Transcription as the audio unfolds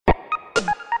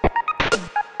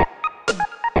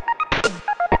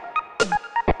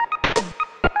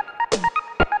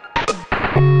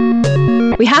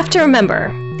We have to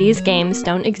remember, these games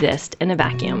don't exist in a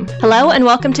vacuum. Hello and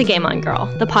welcome to Game On Girl,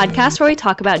 the podcast where we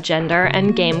talk about gender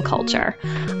and game culture.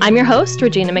 I'm your host,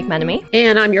 Regina McMenemy.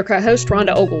 And I'm your co-host,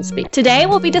 Rhonda Oglesby. Today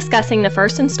we'll be discussing the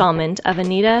first installment of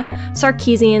Anita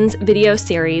Sarkeesian's video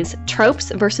series, Tropes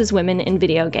vs. Women in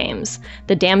Video Games,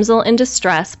 The Damsel in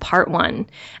Distress Part 1.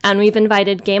 And we've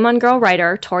invited Game On Girl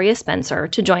writer Toria Spencer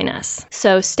to join us.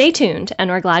 So stay tuned,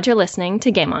 and we're glad you're listening to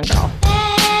Game On Girl.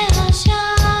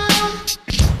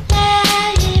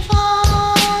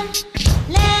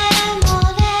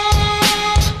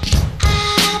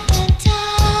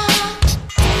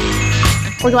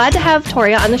 We're glad to have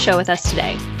Toria on the show with us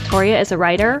today. Toria is a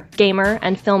writer, gamer,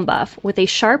 and film buff with a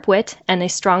sharp wit and a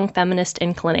strong feminist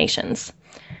inclinations.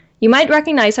 You might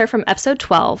recognize her from episode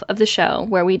 12 of the show,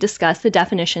 where we discuss the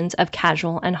definitions of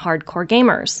casual and hardcore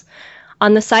gamers.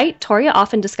 On the site, Toria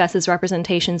often discusses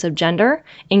representations of gender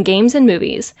in games and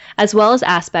movies, as well as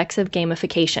aspects of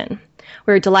gamification.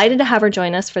 We're delighted to have her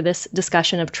join us for this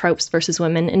discussion of Tropes versus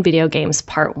Women in Video Games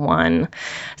Part 1.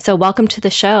 So welcome to the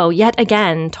show yet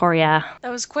again, Toria. That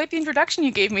was quite the introduction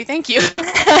you gave me. Thank you.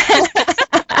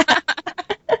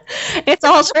 It's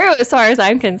all true as far as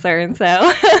I'm concerned,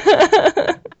 so.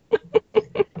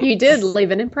 You did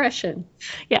leave an impression.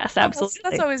 Yes, absolutely.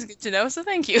 That's always good to know, so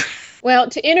thank you. Well,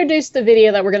 to introduce the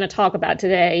video that we're going to talk about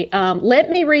today, let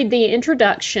me read the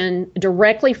introduction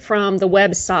directly from the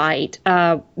website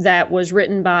that was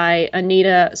written by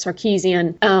Anita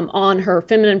Sarkeesian on her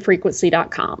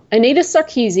femininefrequency.com. Anita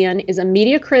Sarkeesian is a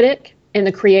media critic and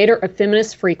the creator of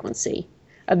Feminist Frequency,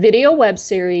 a video web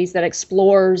series that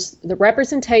explores the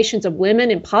representations of women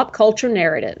in pop culture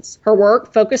narratives. Her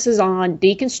work focuses on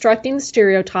deconstructing the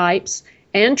stereotypes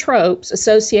and tropes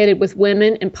associated with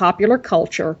women in popular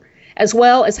culture, as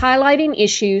well as highlighting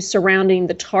issues surrounding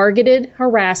the targeted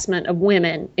harassment of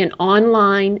women in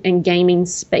online and gaming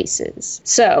spaces.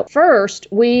 So first,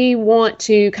 we want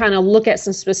to kind of look at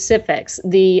some specifics.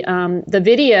 The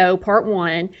video, part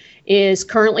 1, is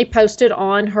currently posted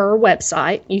on her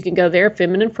website. You can go there,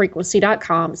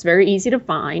 femininefrequency.com. It's very easy to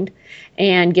find,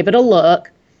 and give it a look.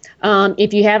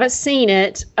 If you haven't seen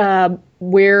it,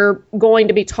 we're going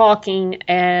to be talking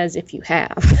as if you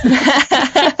have.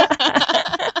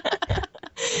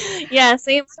 Yeah,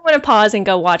 so you might want to pause and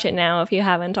go watch it now if you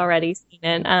haven't already seen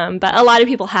it. But a lot of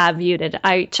people have viewed it.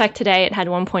 I checked today; it had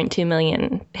 1.2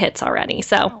 million hits already.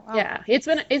 So yeah, it's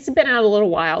been out a little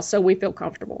while, so we feel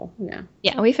comfortable. Yeah,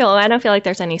 I don't feel like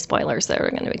there's any spoilers that are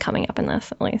going to be coming up in this,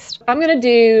 at least. I'm going to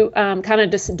do kind of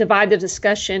just divide the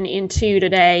discussion in two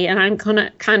today, and I'm going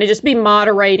to kind of just be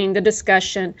moderating the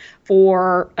discussion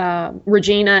for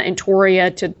Regina and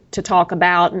Toria to talk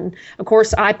about. And of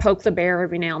course, I poke the bear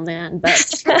every now and then, but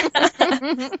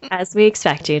as we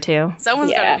expect you to.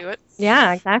 Someone's got to do it.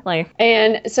 Yeah, exactly.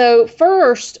 And so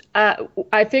first,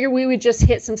 I figured we would just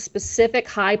hit some specific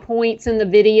high points in the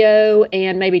video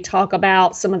and maybe talk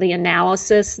about some of the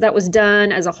analysis that was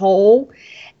done as a whole.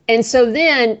 And so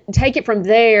then take it from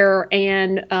there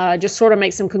and just sort of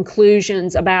make some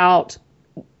conclusions about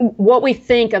what we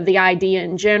think of the idea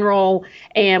in general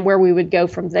and where we would go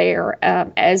from there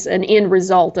as an end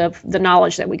result of the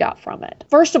knowledge that we got from it.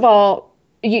 First of all,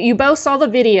 you both saw the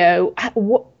video.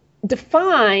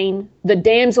 Define the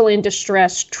damsel in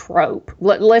distress trope.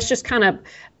 Let's just kind of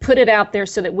put it out there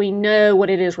so that we know what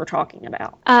it is we're talking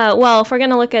about. Well, if we're going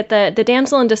to look at the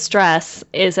damsel in distress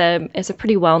is a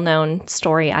pretty well-known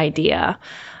story idea.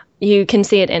 You can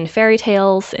see it in fairy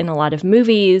tales, in a lot of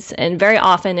movies, and very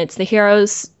often it's the hero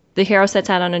sets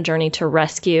out on a journey to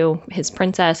rescue his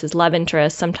princess, his love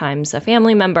interest, sometimes a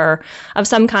family member of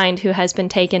some kind who has been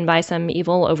taken by some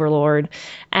evil overlord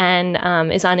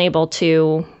and is unable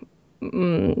to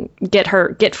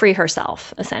get free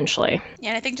herself, essentially. Yeah,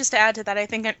 and I think just to add to that, I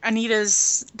think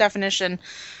Anita's definition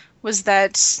was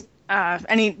that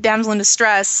any damsel in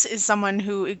distress is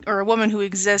someone or a woman who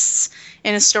exists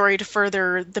in a story to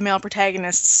further the male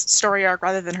protagonist's story arc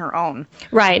rather than her own.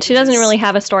 Right. She doesn't really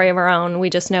have a story of her own. We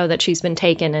just know that she's been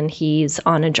taken and he's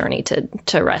on a journey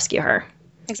to rescue her.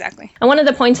 Exactly. And one of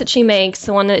the points that she makes,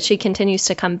 the one that she continues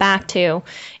to come back to,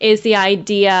 is the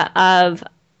idea of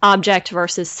object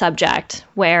versus subject,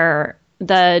 where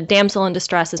the damsel in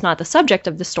distress is not the subject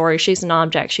of the story. She's an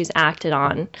object. She's acted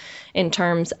on in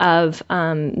terms of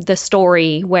the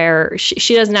story, where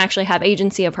she doesn't actually have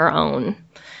agency of her own.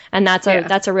 And that's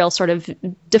a real sort of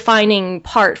defining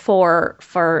part for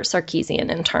Sarkeesian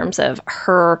in terms of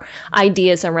her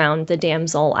ideas around the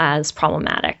damsel as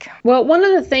problematic. Well, one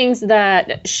of the things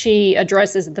that she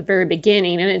addresses at the very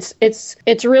beginning, and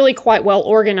it's really quite well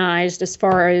organized as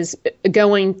far as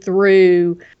going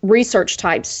through research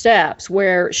type steps,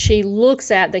 where she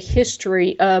looks at the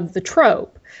history of the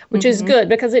trope, which is good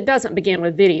because it doesn't begin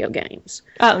with video games.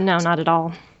 Oh, no, not at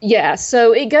all. Yeah,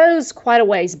 so it goes quite a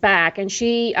ways back, and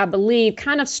she, I believe,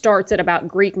 kind of starts at about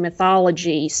Greek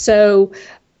mythology. So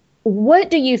what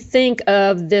do you think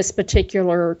of this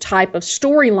particular type of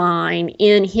storyline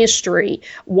in history?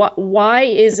 Why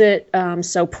is it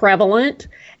so prevalent,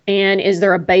 and is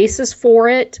there a basis for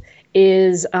it?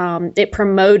 Is it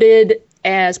promoted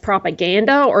as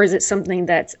propaganda, or is it something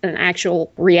that's an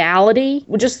actual reality?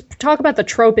 We'll just talk about the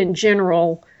trope in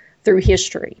general through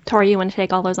history. Tori, you want to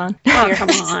take all those on? Oh, come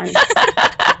on.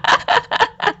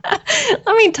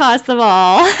 Let me toss the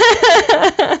ball.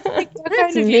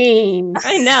 That's mean.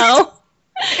 I know.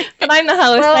 But I'm the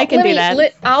host. Well, I can do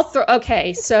that. I'll throw.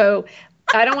 Okay, so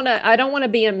I don't want to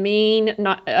be a mean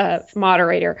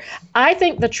moderator. I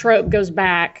think the trope goes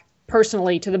back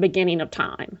personally to the beginning of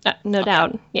time. No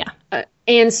doubt. Yeah.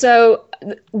 And so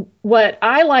what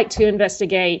I like to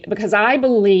investigate, because I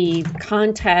believe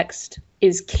context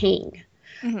is king.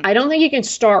 I don't think you can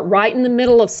start right in the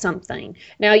middle of something.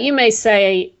 Now, you may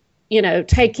say,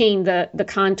 taking the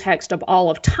context of all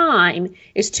of time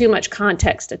is too much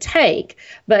context to take.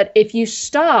 But if you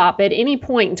stop at any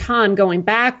point in time going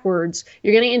backwards,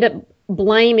 you're going to end up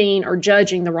blaming or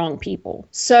judging the wrong people.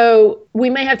 So we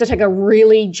may have to take a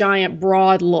really giant,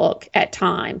 broad look at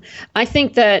time. I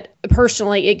think that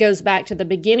personally, it goes back to the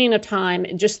beginning of time,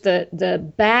 just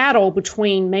the battle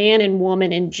between man and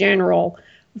woman in general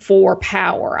for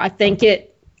power. I think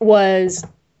it was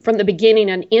from the beginning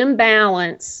an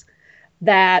imbalance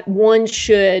that one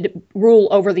should rule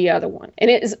over the other one.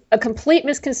 And it is a complete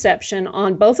misconception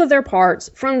on both of their parts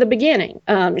from the beginning.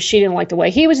 She didn't like the way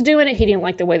he was doing it. He didn't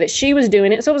like the way that she was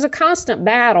doing it. So it was a constant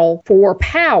battle for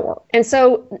power. And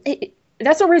so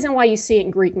that's the reason why you see it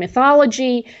in Greek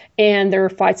mythology, and there are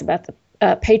fights about the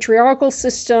patriarchal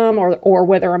system or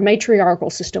whether a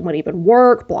matriarchal system would even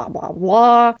work, blah, blah,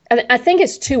 blah. And I think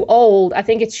it's too old. I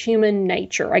think it's human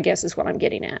nature, I guess is what I'm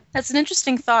getting at. That's an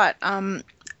interesting thought.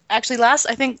 Actually,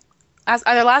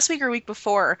 either last week or week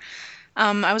before,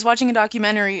 I was watching a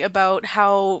documentary about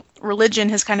how religion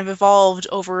has kind of evolved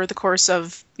over the course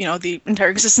of, the entire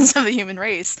existence of the human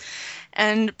race.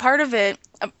 And part of it,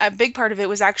 a big part of it,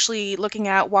 was actually looking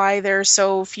at why there are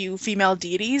so few female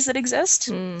deities that exist.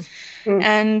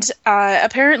 And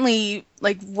apparently,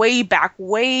 like way back,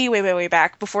 way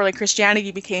back, before like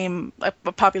Christianity became a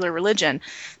popular religion,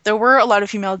 there were a lot of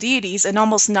female deities, and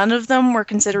almost none of them were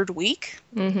considered weak.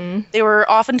 They were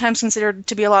oftentimes considered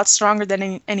to be a lot stronger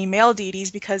than any male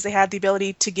deities because they had the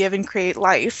ability to give and create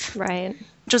life. Right.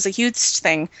 Which was a huge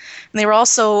thing. And they were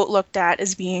also looked at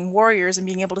as being warriors and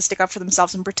being able to stick up for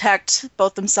themselves and protect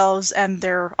both themselves and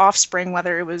their offspring,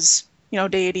 whether it was,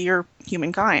 deity or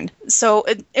humankind. So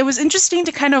it was interesting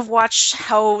to kind of watch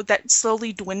how that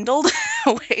slowly dwindled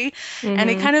away. And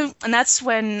and that's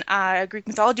when Greek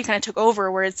mythology kind of took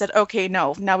over, where it said, okay,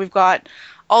 no, now we've got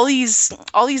all these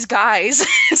guys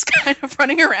just kind of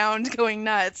running around going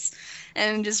nuts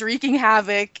and just wreaking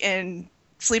havoc and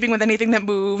sleeping with anything that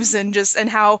moves, and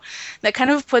how that kind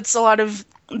of puts a lot of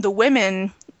the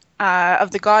women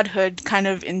of the godhood kind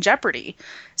of in jeopardy.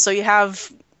 So you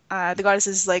have the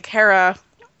goddesses like Hera,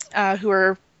 who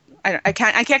are I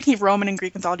can't keep Roman and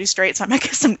Greek mythology straight, so I might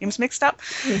get some names mixed up.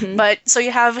 But so you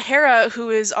have Hera,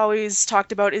 who is always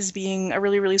talked about as being a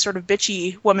really, really sort of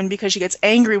bitchy woman because she gets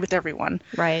angry with everyone.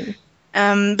 Right.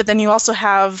 But then you also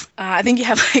have, I think you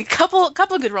have a couple of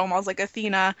good role models like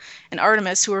Athena and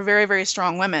Artemis, who are very, very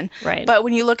strong women. Right. But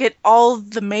when you look at all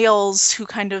the males who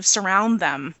kind of surround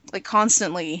them, like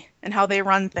constantly, and how they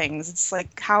run things, it's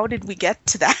like, how did we get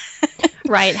to that?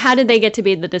 Right. How did they get to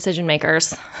be the decision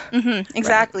makers?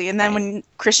 Exactly. Right. And then when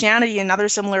Christianity and other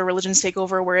similar religions take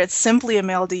over, where it's simply a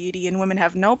male deity and women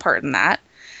have no part in that,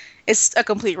 it's a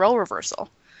complete role reversal.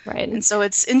 Right. And so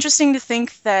it's interesting to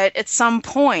think that at some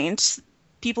point,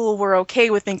 people were okay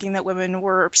with thinking that women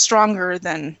were stronger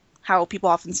than how people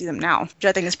often see them now, which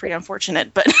I think is pretty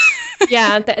unfortunate. But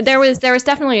yeah, there was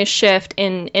definitely a shift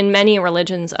in many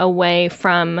religions away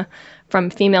from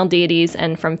female deities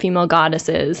and from female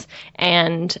goddesses,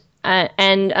 and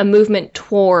a movement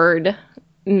toward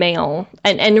male,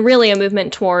 and really a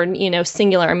movement toward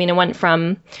singular. I mean, it went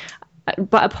from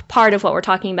part of what we're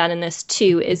talking about in this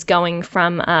too is going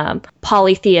from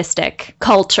polytheistic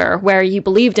culture where you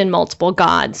believed in multiple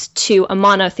gods to a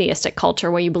monotheistic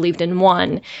culture where you believed in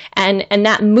one. And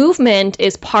that movement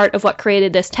is part of what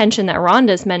created this tension that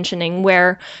Rhonda's mentioning,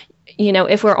 where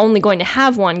if we're only going to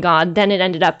have one God, then it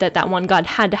ended up that one God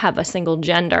had to have a single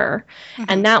gender. Mm-hmm.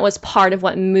 And that was part of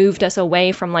what moved us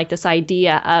away from like this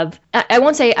idea of,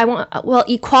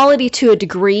 equality to a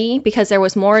degree, because there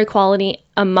was more equality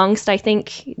amongst, I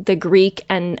think, the Greek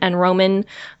and Roman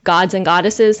gods and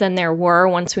goddesses than there were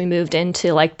once we moved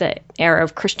into like the era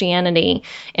of Christianity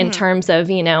in terms of,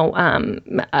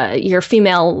 your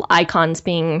female icons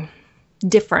being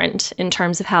different in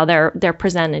terms of how they're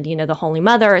presented, the Holy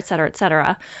Mother, et cetera, et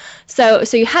cetera. So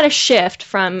you had a shift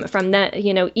from that,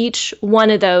 each one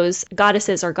of those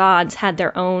goddesses or gods had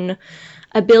their own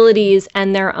abilities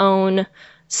and their own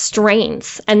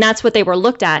strengths. And that's what they were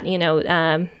looked at,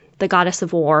 the goddess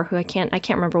of war, who I can't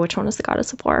remember which one was the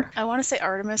goddess of war. I want to say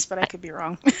Artemis, but I could be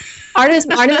wrong. Artemis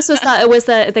was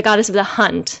the goddess of the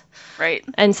hunt. Right.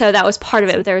 And so that was part of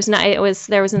it. There was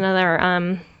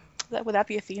another, would that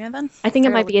be Athena then? I think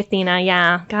it might be Athena,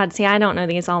 yeah. God, see, I don't know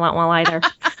these all that well either.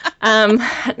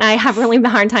 I have really a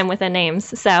hard time with the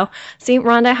names. So, see,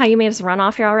 Rhonda, how you made us run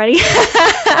off here already?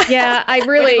 Yeah, I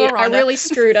really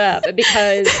screwed up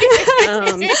because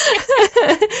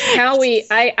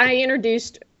I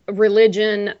introduced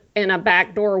religion in a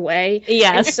backdoor way.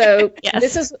 Yes. And so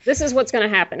yes. This is what's going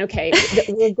to happen. Okay,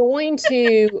 we're going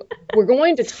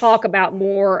to talk about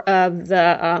more of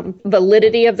the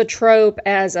validity of the trope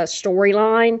as a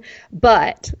storyline,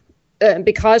 but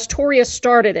because Toria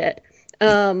started it,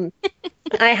 I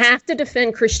have to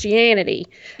defend Christianity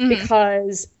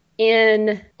because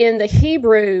in the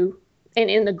Hebrew and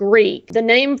in the Greek, the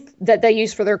name that they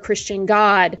use for their Christian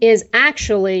God is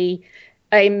actually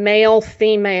a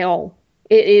male-female.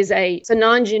 It's a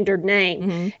non-gendered name.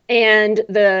 Mm-hmm. And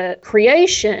the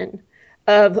creation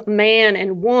of man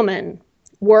and woman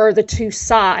were the two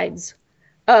sides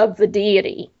of the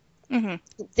deity. Mm-hmm.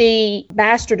 The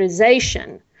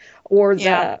bastardization or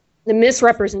the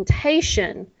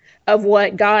misrepresentation of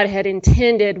what God had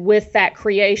intended with that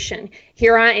creation.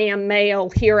 Here I am male,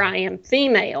 here I am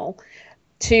female,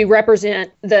 to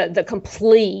represent the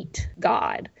complete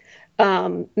God.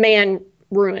 Man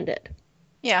ruined it.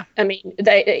 Yeah. I mean,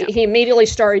 he immediately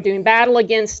started doing battle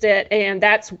against it, and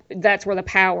that's where the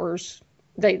powers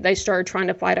they started trying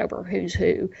to fight over who's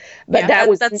who. But that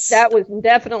was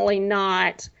definitely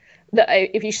not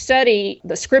if you study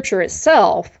the scripture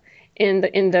itself in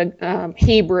the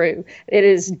Hebrew, it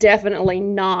is definitely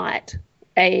not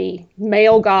a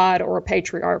male god or a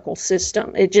patriarchal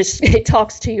system. It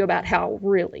talks to you about how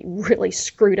really, really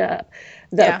screwed up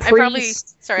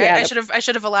I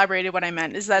should have elaborated what I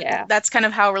meant is that that's kind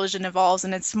of how religion evolves,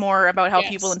 and it's more about how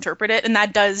people interpret it, and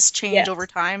that does change over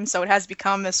time. So it has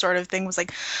become this sort of thing was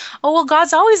like, oh well,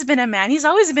 God's always been a man, he's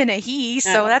always been a he,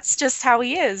 so that's just how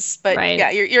he is. But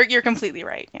you're completely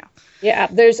right. Yeah,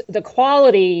 there's the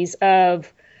qualities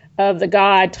of the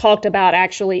God talked about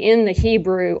actually in the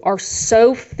Hebrew are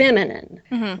so feminine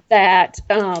that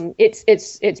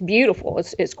it's beautiful.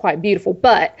 It's quite beautiful.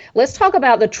 But let's talk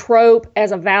about the trope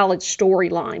as a valid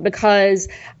storyline, because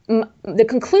the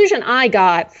conclusion I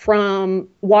got from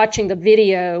watching the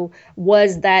video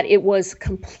was that it was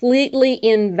completely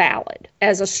invalid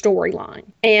as a storyline.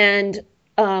 And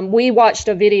we watched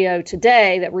a video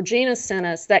today that Regina sent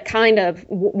us that kind of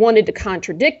wanted to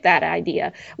contradict that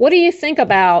idea. What do you think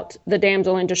about the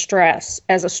damsel in distress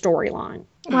as a storyline?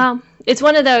 Well, it's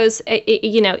one of those,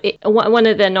 one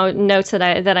of the notes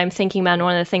that I'm thinking about, and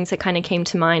one of the things that kind of came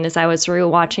to mind as I was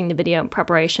rewatching the video in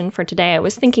preparation for today, I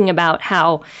was thinking about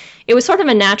how it was sort of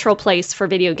a natural place for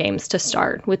video games to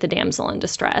start with the damsel in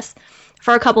distress.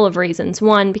 For a couple of reasons.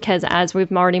 One, because as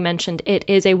we've already mentioned, it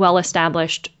is a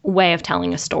well-established way of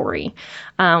telling a story.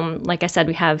 Like I said,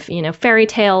 we have, fairy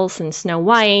tales and Snow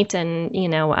White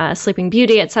and, Sleeping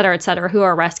Beauty, et cetera, who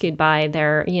are rescued by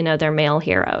their male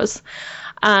heroes.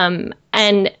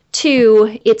 And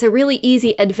two, it's a really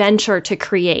easy adventure to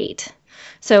create.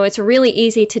 So it's really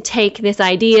easy to take these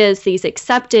ideas, these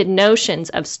accepted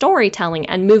notions of storytelling,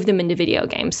 and move them into video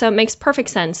games. So it makes perfect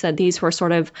sense that these were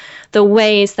sort of the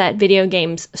ways that video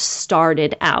games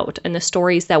started out and the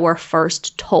stories that were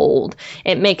first told.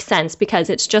 It makes sense because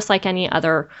it's just like any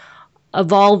other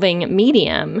evolving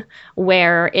medium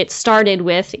where it started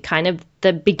with kind of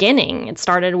the beginning. It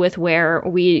started with where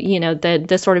we,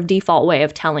 the sort of default way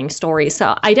of telling stories.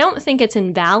 So I don't think it's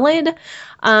invalid,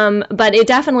 but it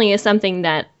definitely is something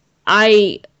that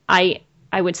I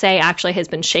I would say actually has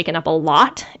been shaken up a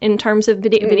lot in terms of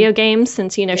video games,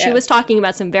 since, you know, she was talking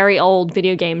about some very old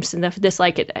video games, and this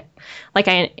like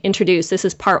I introduced, this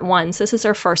is part 1. So this is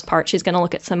her first part. She's going to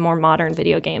look at some more modern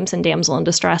video games and damsel in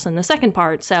distress in the second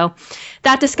part. So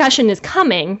that discussion is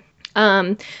coming.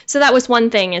 So that was one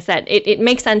thing, is that it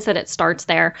makes sense that it starts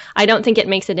there. I don't think it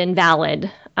makes it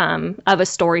invalid of a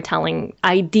storytelling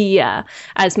idea,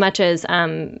 as much as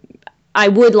I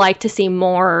would like to see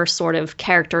more sort of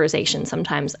characterization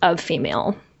sometimes of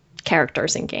female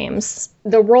characters in games.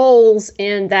 The roles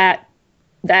in that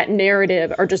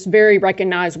narrative are just very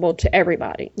recognizable to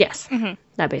everybody. Yes,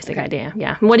 that basic idea.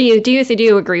 Yeah. What do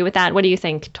you agree with that? What do you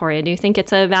think, Toria? Do you think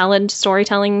it's a valid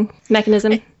storytelling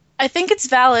mechanism? I think it's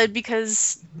valid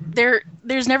because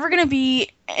there's never going to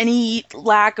be any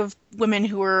lack of women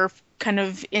who are kind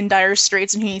of in dire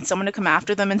straits and who need someone to come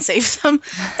after them and save them.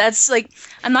 That's like,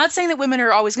 I'm not saying that women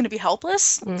are always going to be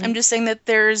helpless. I'm just saying that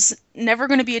there's never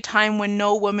going to be a time when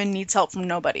no woman needs help from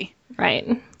nobody.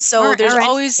 Right. So there's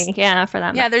always for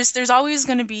that. Yeah, there's always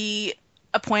going to be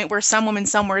a point where some woman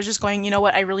somewhere is just going, you know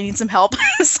what, I really need some help.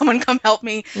 Someone come help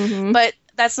me. But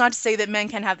that's not to say that men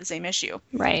can have the same issue.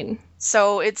 Right.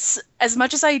 So it's, as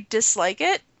much as I dislike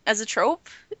it as a trope,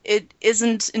 it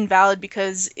isn't invalid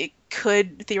because it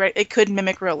could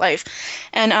mimic real life.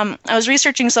 And I was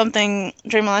researching something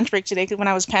during my lunch break today when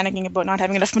I was panicking about not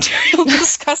having enough material to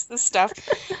discuss this stuff.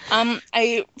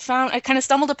 I kind of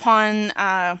stumbled upon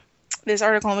this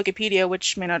article on Wikipedia,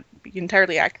 which may not be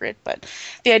entirely accurate, but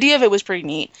the idea of it was pretty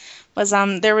neat. Was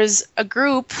there was a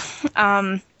group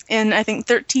in, I think,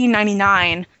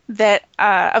 1399 that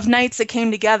of knights that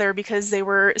came together because they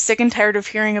were sick and tired of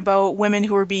hearing about women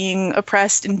who were being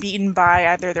oppressed and beaten by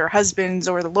either their husbands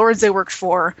or the lords they worked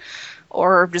for,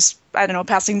 or just, I don't know,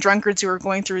 passing drunkards who were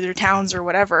going through their towns or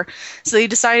whatever. So they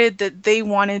decided that they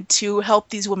wanted to help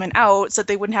these women out so that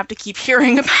they wouldn't have to keep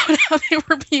hearing about how they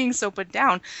were being so put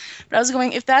down. But I was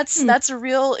going, if that's a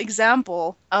real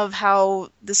example of how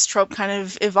this trope kind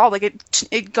of evolved, like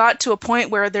it got to a point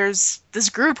where there's this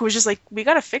group who was just like, we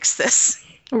got to fix this.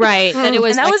 Right. And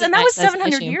that was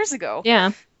 700 years ago.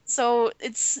 Yeah. So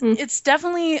it's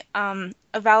definitely a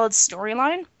valid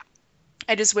storyline.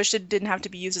 I just wish it didn't have to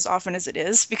be used as often as it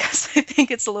is, because I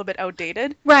think it's a little bit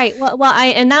outdated. Right. Well,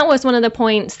 and that was one of the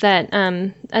points that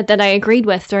I agreed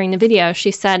with during the video.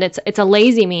 She said it's a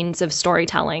lazy means of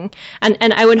storytelling,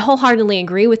 and I would wholeheartedly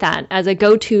agree with that. As a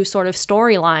go-to sort of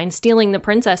storyline, stealing the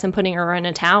princess and putting her in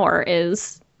a tower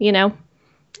is, you know,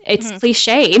 it's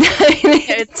cliched.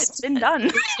 It's been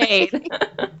done.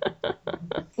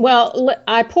 Well,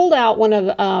 I pulled out one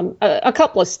of a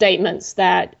couple of statements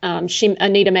that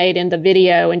Anita made in the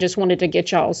video, and just wanted to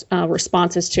get y'all's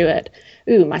responses to it.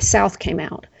 Ooh, my South came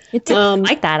out. It didn't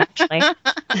like that, actually.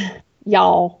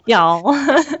 Y'all.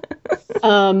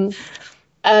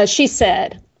 She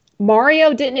said,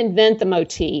 Mario didn't invent the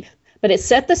motif, but it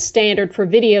set the standard for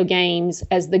video games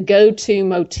as the go-to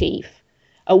motif.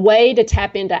 A way to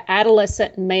tap into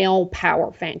adolescent male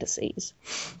power fantasies.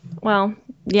 Well,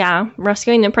 yeah,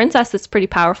 rescuing the princess is a pretty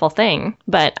powerful thing,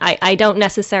 but I don't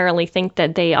necessarily think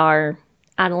that they are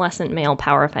adolescent male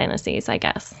power fantasies, I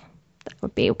guess. That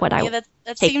would be what I would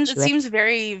seems a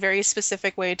very, very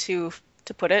specific way to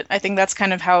put it. I think that's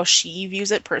kind of how she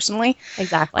views it personally.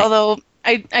 Exactly. Although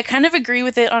I kind of agree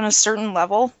with it on a certain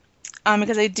level.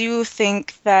 Because I do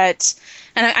think that,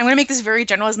 and I'm going to make this very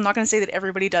general, I'm not going to say that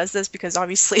everybody does this, because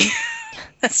obviously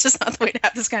that's just not the way to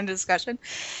have this kind of discussion.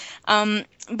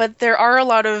 But there are a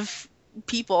lot of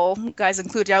people, guys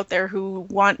included out there, who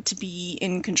want to be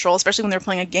in control, especially when they're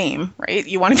playing a game, right?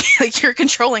 You want to be like, you're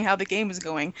controlling how the game is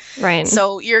going. Right.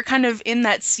 So you're kind of in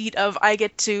that seat of, I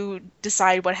get to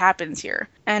decide what happens here.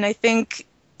 And I think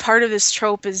part of this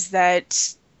trope is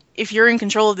that if you're in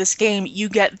control of this game, you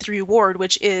get the reward,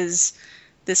 which is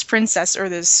this princess or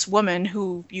this woman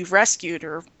who you've rescued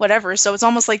or whatever. So it's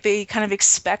almost like they kind of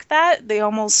expect that. They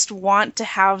almost want to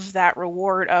have that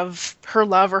reward of her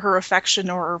love or her affection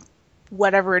or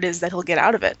whatever it is that he'll get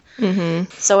out of it.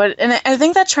 So and I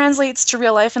think that translates to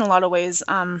real life in a lot of ways.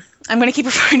 I'm going to keep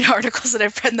referring to articles that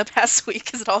I've read in the past week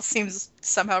because it all seems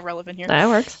somehow relevant here. That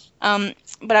works.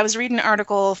 But I was reading an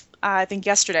article, I think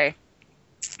yesterday,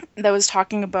 that was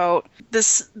talking about the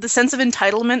sense of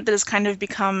entitlement that has kind of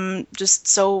become just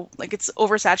so, like, it's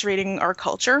oversaturating our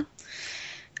culture.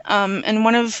 And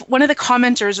one of the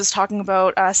commenters was talking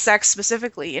about sex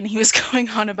specifically, and he was going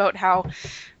on about how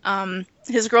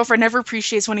his girlfriend never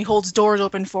appreciates when he holds doors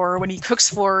open for her, when he cooks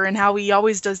for her, and how he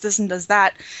always does this and does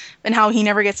that, and how he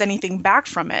never gets anything back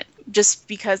from it, just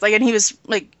because, like, and he was,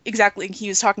 like, exactly, he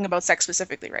was talking about sex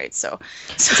specifically, right? So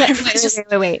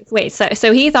wait.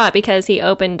 So he thought because he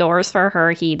opened doors for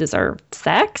her, he deserved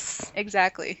sex?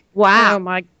 Exactly. Wow. Oh,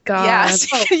 my God. Yeah,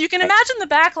 so you can imagine the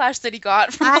backlash that he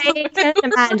got from I can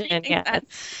imagine, yeah. that.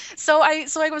 So I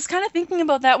was kind of thinking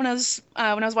about that when I was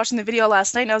watching the video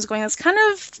last night, and I was going, that's kind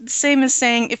of the same as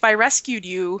saying, if I rescued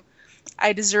you,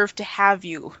 I deserve to have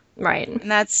you. Right. And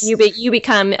that's you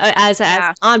become as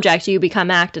an object, you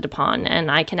become acted upon, and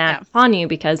I can act upon you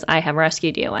because I have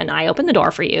rescued you and I opened the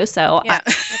door for you, so I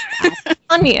act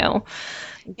on you.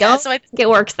 Don't think it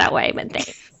works that way, but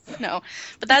thanks. No,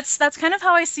 but that's kind of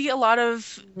how I see a lot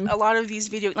of these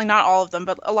video, like, not all of them,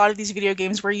 but a lot of these video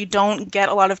games where you don't get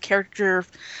a lot of character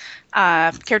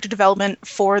development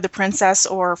for the princess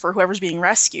or for whoever's being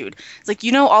rescued. It's like,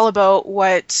 you know all about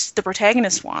what the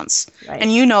protagonist wants,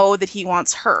 and you know that he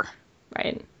wants her,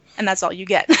 right? And that's all you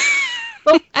get.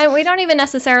 Well, and we don't even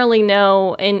necessarily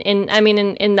know in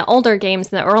the older games,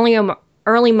 the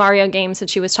early Mario games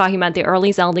that she was talking about, the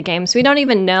early Zelda games, we don't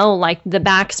even know, like, the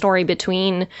backstory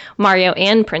between Mario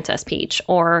and Princess Peach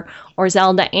or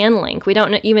Zelda and Link. We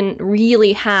don't even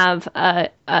really have a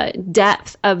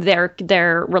depth of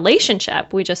their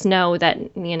relationship. We just know that,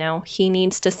 he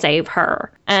needs to save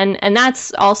her. And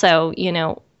that's also,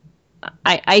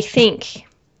 I think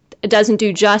it doesn't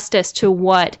do justice to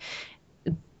what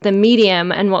the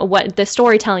medium and what the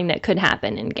storytelling that could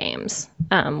happen in games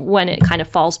when it kind of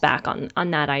falls back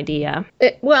on that idea.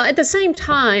 Well, at the same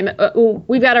time,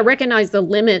 we've got to recognize the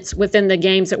limits within the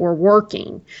games that we're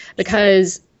working,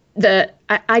 because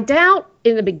I doubt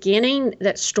in the beginning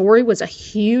that story was a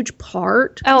huge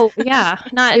part. Oh yeah,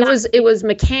 it was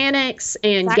mechanics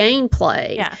and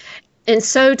gameplay. Yeah. And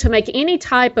so to make any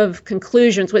type of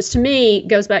conclusions, which to me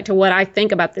goes back to what I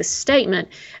think about this statement,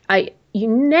 you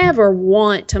never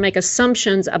want to make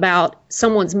assumptions about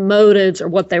someone's motives or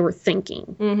what they were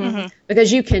thinking,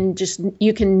 because you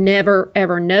can never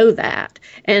ever know that.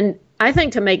 And I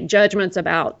think to make judgments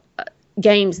about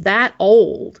games that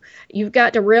old, you've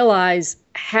got to realize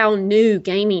how new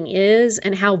gaming is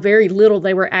and how very little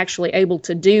they were actually able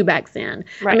to do back then.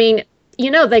 Right. I mean,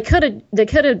 they could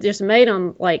have just made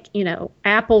them like,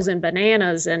 apples and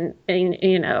bananas and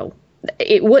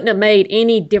it wouldn't have made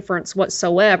any difference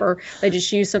whatsoever. They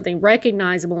just used something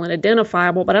recognizable and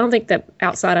identifiable. But I don't think that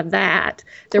outside of that,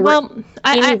 there were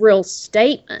any real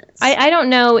statements. I don't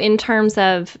know in terms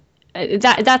of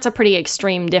that's a pretty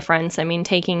extreme difference. I mean,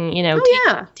 taking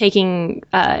taking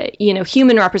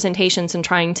human representations and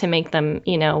trying to make them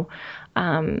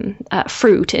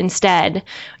fruit instead,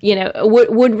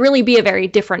 would really be a very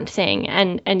different thing.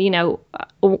 And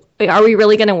are we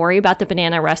really going to worry about the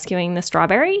banana rescuing the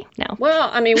strawberry? No. Well,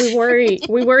 I mean, we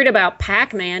worried about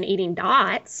Pac-Man eating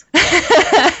dots.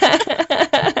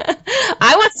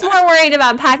 I was more worried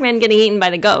about Pac-Man getting eaten by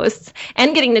the ghosts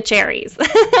and getting the cherries.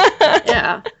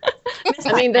 Yeah.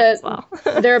 I mean,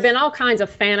 there have been all kinds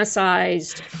of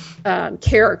fantasized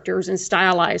characters and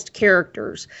stylized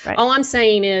characters. Right. All I'm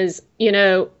saying is,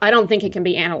 I don't think it can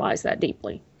be analyzed that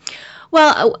deeply.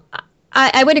 Well,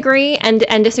 I would agree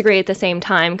and disagree at the same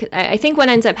time. I think what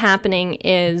ends up happening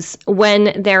is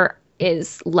when there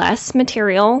is less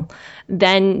material,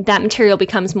 then that material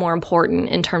becomes more important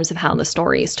in terms of how the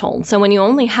story is told. So when you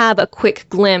only have a quick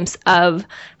glimpse of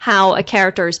how a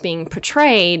character is being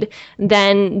portrayed,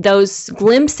 then those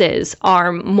glimpses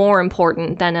are more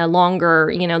important than a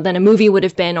longer, than a movie would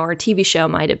have been or a TV show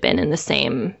might have been in the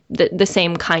same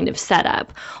kind of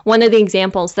setup. One of the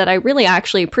examples that I really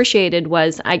actually appreciated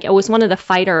was it was one of the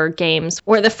fighter games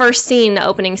where the first scene, the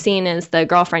opening scene, is the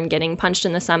girlfriend getting punched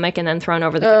in the stomach and then thrown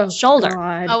over the shoulder.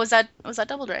 God. Oh, was that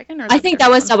Double Dragon? Or I think that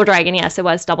was Double Dragon. Yes, it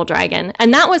was Double Dragon.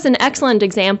 And that was an excellent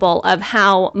example of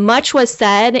how much was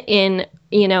said in,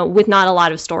 with not a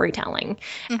lot of storytelling.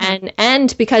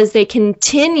 And because they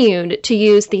continued to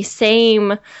use the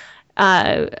same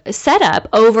setup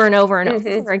over and over and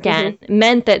over again,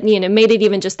 meant that, made it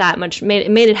even just that much, made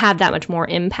it have that much more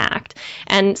impact.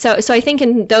 And so I think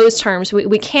in those terms,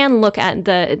 we can look at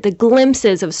the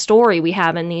glimpses of story we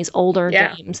have in these older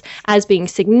games as being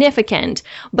significant,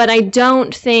 but I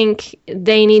don't think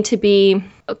they need to be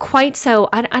quite so,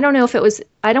 I don't know if it was,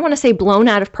 I don't want to say blown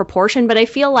out of proportion, but I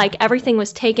feel like everything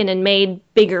was taken and made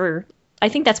bigger. I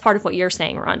think that's part of what you're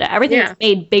saying, Rhonda. Everything was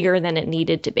made bigger than it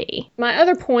needed to be. My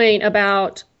other point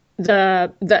about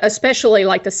the especially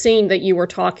like the scene that you were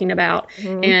talking about,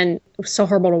 and it was so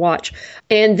horrible to watch.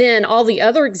 And then all the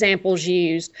other examples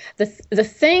used. The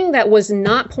thing that was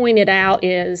not pointed out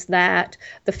is that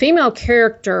the female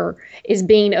character is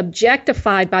being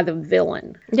objectified by the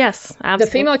villain. Yes, absolutely.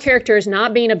 The female character is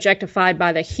not being objectified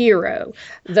by the hero.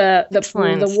 The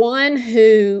Excellent. one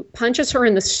who punches her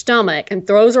in the stomach and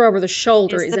throws her over the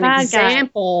shoulder Is is the an bad guy.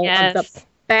 example Yes. of the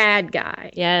bad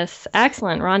guy. Yes,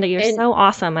 excellent, Rhonda. You're And- so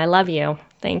awesome. I love you.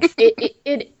 Thanks.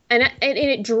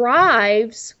 It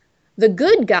drives the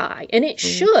good guy, and it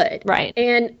should. Right.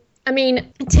 And I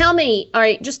mean, tell me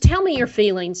your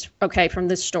feelings, okay, from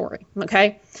this story,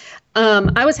 okay?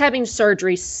 I was having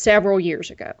surgery several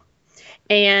years ago,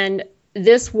 and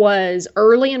this was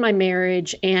early in my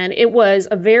marriage, and it was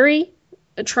a very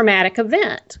traumatic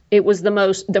event. It was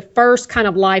the first kind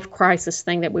of life crisis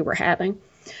thing that we were having.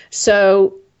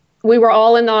 So we were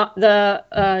all in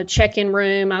the check-in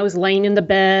room. I was laying in the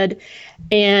bed,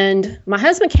 and my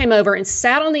husband came over and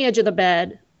sat on the edge of the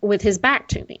bed with his back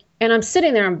to me. And I'm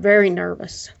sitting there, I'm very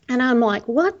nervous. And I'm like,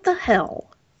 what the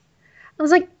hell? I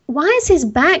was like, why is his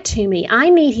back to me? I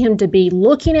need him to be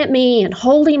looking at me and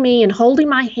holding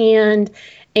my hand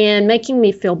and making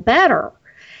me feel better.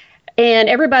 And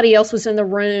everybody else was in the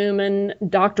room, and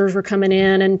doctors were coming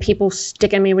in, and people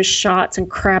sticking me with shots and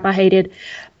crap I hated.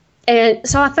 And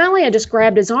so I just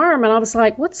grabbed his arm, and I was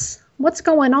like, what's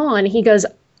going on? He goes,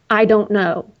 I don't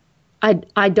know.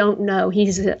 I don't know.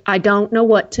 He said, I don't know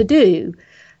what to do.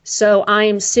 So I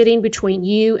am sitting between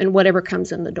you and whatever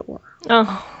comes in the door.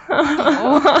 Oh.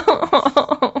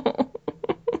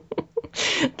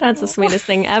 That's the sweetest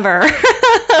thing ever.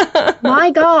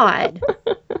 My God.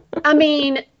 I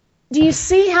mean, do you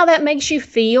see how that makes you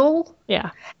feel? Yeah.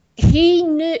 He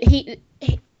knew,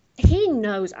 he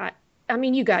knows. I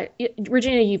mean, you guys,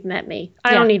 Regina, you've met me.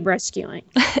 I don't need rescuing.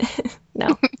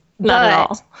 No, not at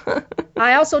all.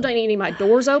 I also don't need any of my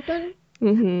doors open.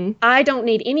 Mm-hmm. I don't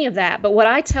need any of that. But what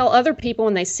I tell other people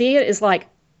when they see it is like,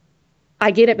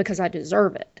 I get it because I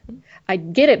deserve it. I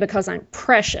get it because I'm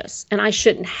precious, and I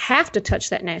shouldn't have to touch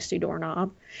that nasty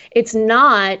doorknob. It's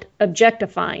not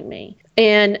objectifying me.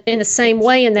 And in the same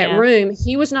way in that room,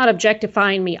 he was not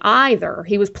objectifying me either.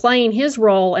 He was playing his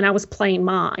role, and I was playing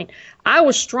mine. I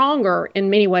was stronger in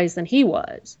many ways than he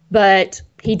was, but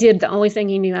he did the only thing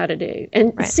he knew how to do.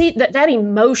 And see, that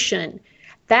emotion,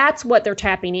 that's what they're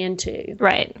tapping into.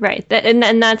 Right.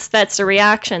 And that's the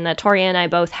reaction that Toria and I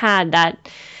both had,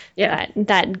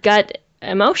 that gut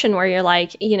emotion where you're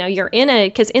like, you're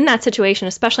because in that situation,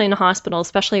 especially in a hospital,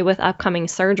 especially with upcoming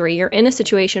surgery, you're in a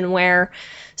situation where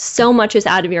so much is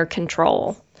out of your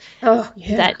control. Oh,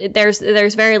 yeah. That there's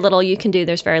very little you can do.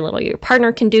 There's very little your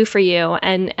partner can do for you.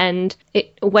 And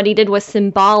what he did was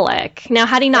symbolic. Now,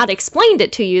 had he not explained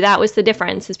it to you, that was the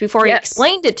difference. Is before he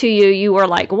explained it to you, you were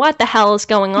like, what the hell is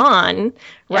going on?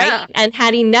 Right. Yeah. And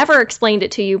had he never explained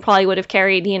it to you, probably would have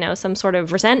carried, some sort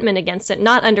of resentment against it,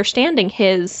 not understanding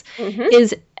his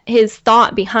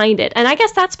thought behind it. And I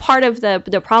guess that's part of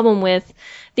the problem with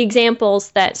the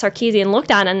examples that Sarkeesian looked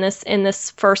at in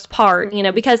this first part,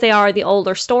 because they are the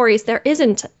older stories, there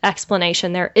isn't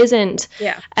explanation, there isn't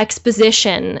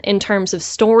exposition in terms of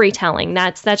storytelling.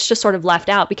 That's just sort of left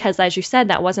out because, as you said,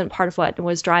 that wasn't part of what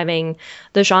was driving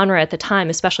the genre at the time,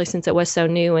 especially since it was so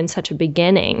new and such a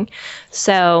beginning.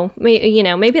 So,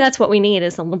 maybe that's what we need,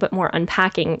 is a little bit more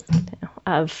unpacking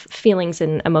of feelings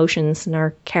and emotions in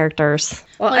our characters.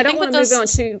 Well, I don't want to move on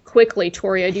too quickly,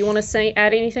 Toria. Do you want to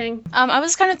add anything? I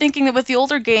was kind of thinking that with the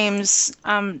older games,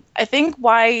 I think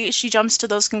why she jumps to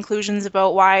those conclusions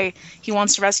about why he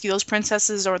wants to rescue those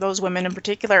princesses or those women in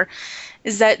particular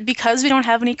is that because we don't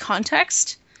have any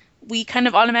context, we kind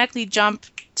of automatically jump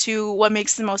to what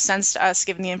makes the most sense to us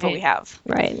given the info we have.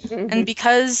 Right. Mm-hmm. And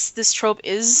because this trope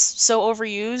is so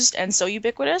overused and so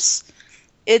ubiquitous,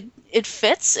 it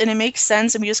fits and it makes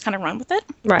sense and we just kind of run with it.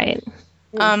 Right.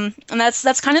 And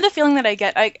that's kind of the feeling that I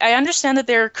get. I understand that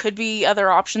there could be other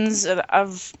options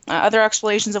of other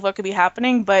explanations of what could be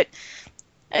happening, but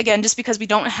again, just because we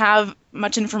don't have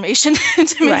much information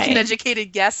to make an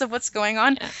educated guess of what's going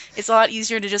on, it's a lot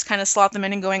easier to just kind of slot them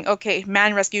in and going, okay,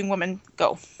 man rescuing woman,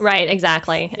 go. Right,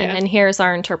 exactly. Yeah. And here's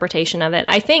our interpretation of it.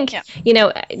 I think,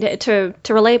 to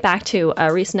relate back to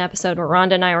a recent episode where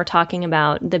Rhonda and I were talking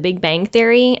about the Big Bang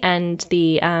Theory and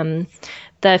the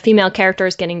female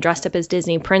characters getting dressed up as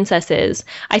Disney princesses.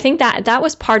 I think that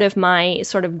was part of my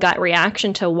sort of gut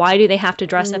reaction to why do they have to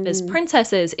dress up as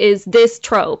princesses, is this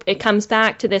trope. It comes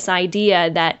back to this idea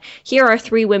that here are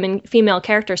three female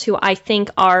characters who I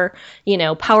think are,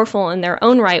 powerful in their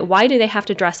own right. Why do they have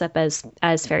to dress up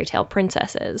as fairy tale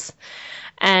princesses?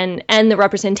 and the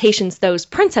representations those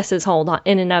princesses hold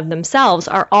in and of themselves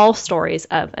are all stories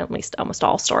of, at least almost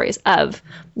all stories of,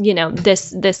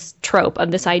 this trope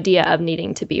of this idea of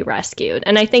needing to be rescued.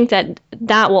 And I think that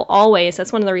will always,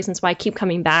 that's one of the reasons why I keep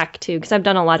coming back to, because I've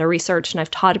done a lot of research and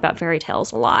I've taught about fairy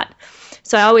tales a lot.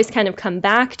 So I always kind of come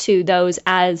back to those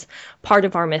as part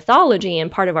of our mythology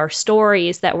and part of our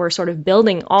stories that we're sort of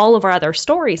building all of our other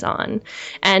stories on.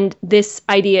 And this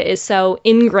idea is so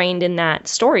ingrained in that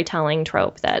storytelling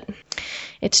trope that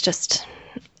I just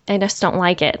don't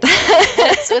like it.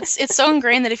 it's so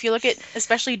ingrained that if you look at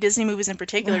especially Disney movies in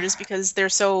particular, just because they're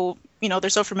so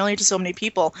familiar to so many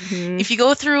people. Mm-hmm. If you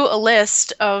go through a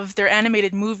list of their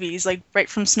animated movies, like right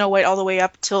from Snow White all the way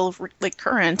up till like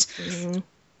current, mm-hmm.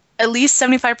 at least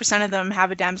 75% of them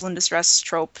have a damsel in distress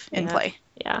trope in play.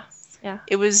 Yeah. Yeah.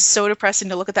 It was so depressing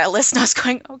to look at that list and I was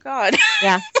going, oh God.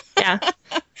 Yeah. Yeah.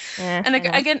 And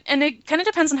again, and it kind of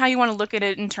depends on how you want to look at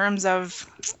it in terms of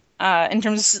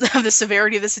the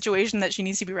severity of the situation that she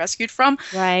needs to be rescued from.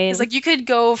 Right. It's like you could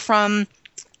go from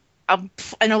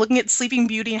looking at Sleeping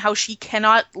Beauty and how she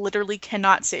literally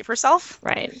cannot save herself.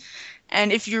 Right.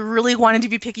 And if you really wanted to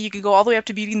be picky, you could go all the way up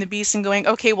to Beauty and the Beast and going,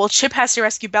 okay, well, Chip has to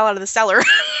rescue Belle out of the cellar.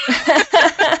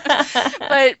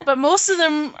 but most of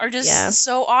them are just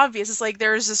so obvious. It's like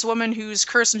there's this woman who's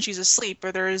cursed and she's asleep,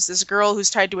 or there's this girl who's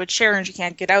tied to a chair and she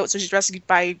can't get out, so she's rescued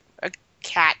by a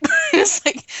cat. It's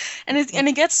like, and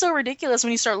it gets so ridiculous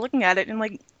when you start looking at it and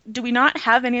like, do we not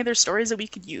have any other stories that we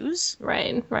could use?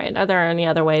 Right. Are there any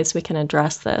other ways we can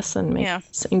address this and make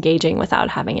it engaging without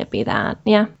having it be that?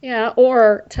 Yeah. Yeah,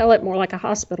 or tell it more like a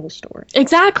hospital story.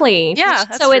 Exactly. Yeah,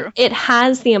 that's so true. It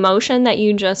has the emotion that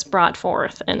you just brought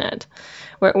forth in it,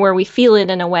 where we feel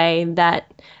it in a way that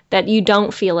you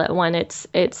don't feel it when it's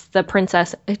the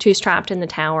princess who's trapped in the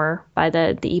tower by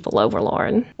the evil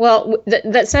overlord. Well, that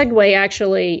segue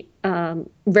actually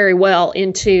very well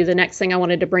into the next thing I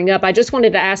wanted to bring up. I just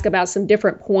wanted to ask about some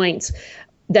different points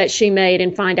that she made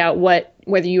and find out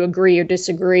whether you agree or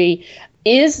disagree.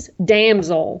 Is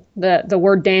damsel, the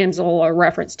word damsel, a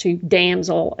reference to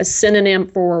damsel, a synonym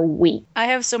for weak? I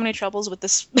have so many troubles with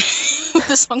this with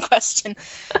this one question.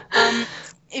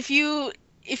 If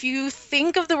you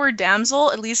think of the word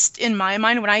damsel, at least in my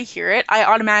mind, when I hear it, I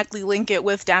automatically link it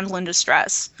with damsel in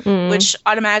distress, which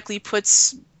automatically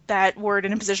puts that word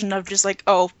in a position of just like,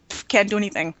 oh, can't do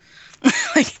anything.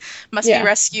 Like, must be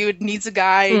rescued, needs a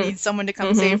guy, needs someone to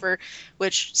come save her,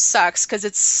 which sucks because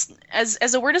it's,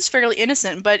 as a word, is fairly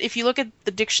innocent. But if you look at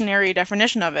the dictionary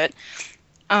definition of it,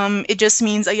 it just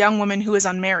means a young woman who is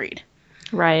unmarried.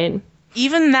 Right.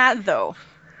 Even that, though,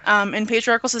 in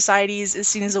patriarchal societies is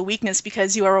seen as a weakness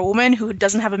because you are a woman who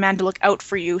doesn't have a man to look out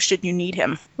for you should you need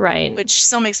him. Right. Which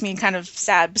still makes me kind of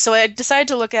sad. So I decided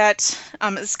to look at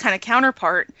its kind of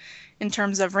counterpart in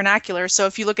terms of vernacular. So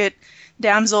if you look at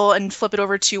damsel and flip it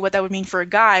over to what that would mean for a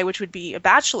guy, which would be a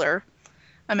bachelor,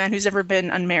 a man who's never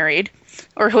been unmarried,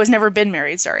 or who has never been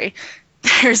married, sorry.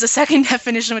 There's a second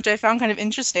definition which I found kind of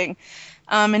interesting.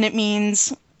 And it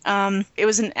means it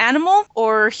was an animal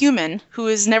or human who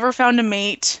has never found a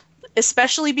mate,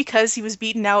 especially because he was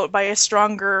beaten out by a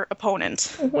stronger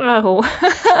opponent. Whoa.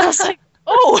 I was like,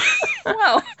 oh,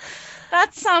 wow.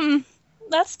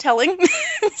 That's telling.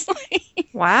 It's like,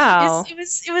 wow.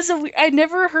 I'd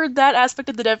never heard that aspect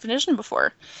of the definition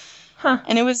before. Huh.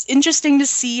 And it was interesting to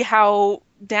see how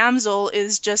damsel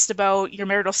is just about your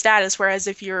marital status, whereas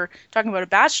if you're talking about a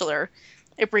bachelor,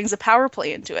 it brings a power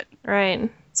play into it.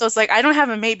 Right. So it's like, I don't have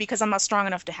a mate because I'm not strong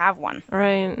enough to have one.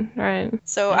 Right.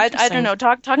 So I don't know.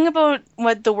 Talking about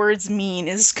what the words mean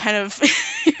is kind of,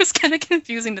 it was kind of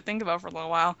confusing to think about for a little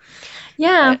while.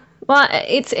 Yeah. Well,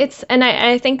 it's, and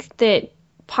I think that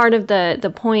part of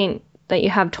the point that you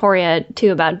have, Toria,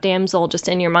 too, about damsel just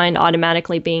in your mind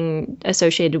automatically being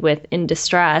associated with in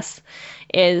distress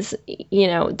is,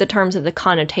 the terms of the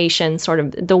connotation, sort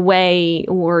of the way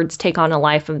words take on a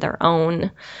life of their own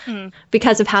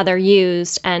because of how they're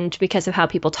used and because of how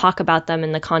people talk about them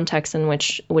in the context in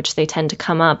which they tend to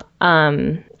come up.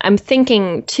 I'm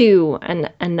thinking too,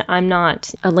 and I'm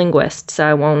not a linguist,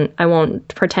 so I won't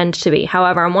pretend to be.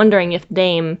 However, I'm wondering if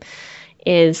dame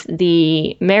is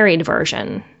the married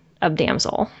version of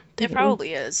damsel. It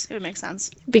probably is. It would make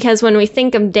sense. Because when we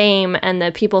think of dame and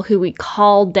the people who we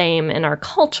call dame in our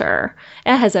culture,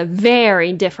 it has a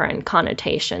very different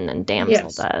connotation than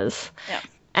damsel does. Yeah.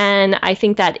 And I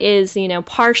think that is,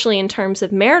 partially in terms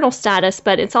of marital status,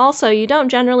 but it's also, you don't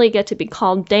generally get to be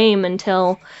called dame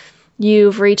until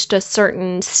you've reached a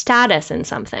certain status in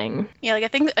something. Yeah, like I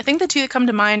think the two that come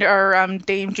to mind are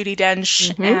Dame Judi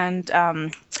Dench and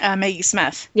Maggie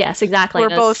Smith. Yes, exactly. Who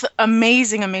are both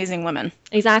amazing, amazing women.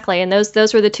 Exactly, and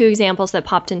those were the two examples that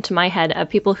popped into my head of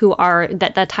people who are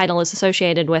that title is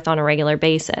associated with on a regular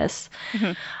basis.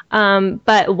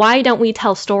 But why don't we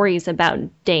tell stories about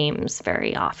dames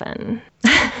very often?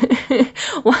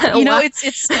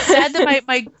 It's sad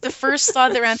that the first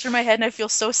thought that ran through my head, and I feel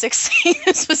so sick saying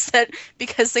this, was that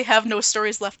because they have no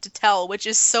stories left to tell, which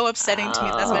is so upsetting to me.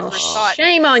 That's my first thought.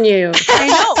 Shame on you. I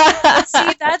know.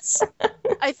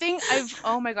 See,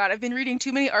 oh my God, I've been reading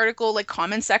too many article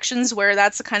comment sections where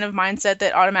that's the kind of mindset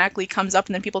that automatically comes up,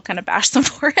 and then people kind of bash them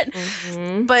for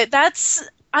it. But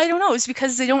I don't know. It's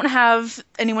because they don't have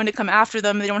anyone to come after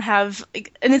them. They don't have,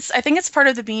 and I think it's part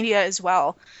of the media as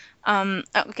well.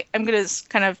 Okay, I'm gonna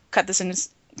kind of cut this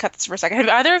for a second. Have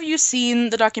either of you seen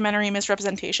the documentary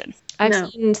Misrepresentation? I've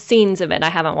seen scenes of it. I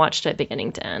haven't watched it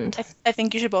beginning to end. I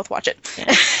think you should both watch it. Yeah.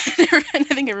 I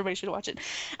think everybody should watch it.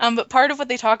 But part of what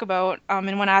they talk about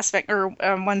in one aspect or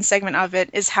one segment of it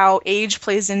is how age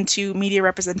plays into media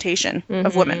representation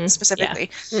of women specifically.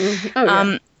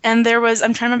 Yeah. And there was,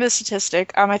 I'm trying to remember the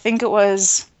statistic. I think it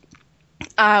was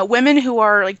women who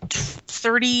are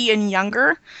 30 and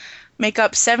younger make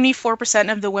up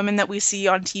 74% of the women that we see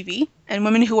on TV, and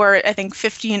women who are, I think,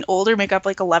 50 and older make up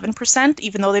 11%,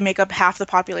 even though they make up half the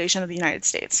population of the United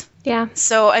States. Yeah.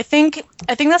 So I think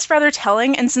that's rather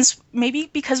telling, and since maybe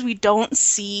because we don't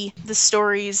see the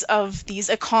stories of these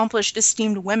accomplished,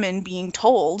 esteemed women being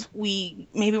told,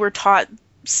 maybe we're taught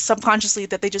subconsciously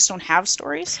that they just don't have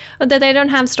stories. Or that they don't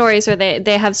have stories, or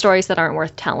they have stories that aren't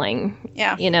worth telling.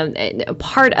 Yeah.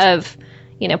 Part of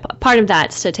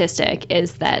that statistic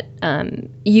is that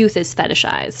youth is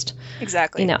fetishized.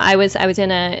 Exactly. I was in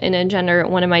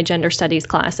one of my gender studies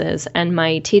classes, and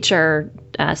my teacher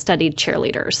studied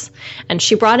cheerleaders, and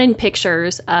she brought in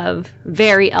pictures of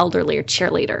very elderly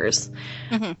cheerleaders.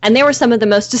 And they were some of the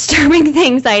most disturbing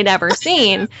things I had ever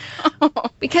seen,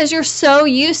 because you're so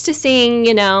used to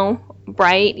seeing,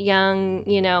 bright young,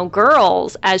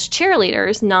 girls as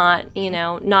cheerleaders,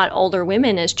 not older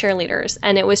women as cheerleaders.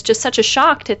 And it was just such a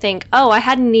shock to think, I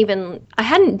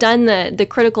hadn't done the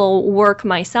critical work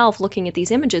myself looking at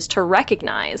these images to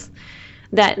recognize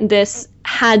that this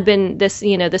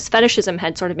fetishism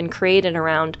had sort of been created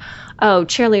around,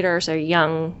 cheerleaders are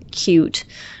young, cute,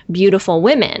 beautiful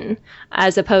women,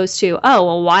 as opposed to,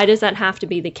 why does that have to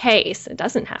be the case? It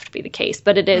doesn't have to be the case,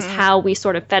 but it is how we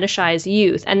sort of fetishize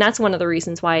youth. And that's one of the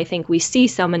reasons why I think we see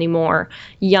so many more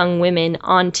young women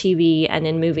on TV and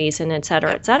in movies and et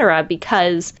cetera,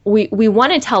 because we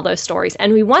want to tell those stories,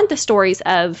 and we want the stories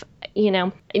of,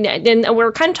 and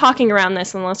we're kind of talking around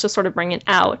this, and let's just sort of bring it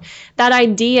out. That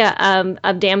idea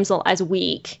of damsel as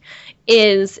weak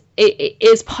is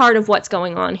part of what's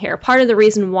going on here. Part of the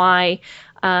reason why,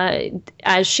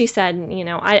 as she said,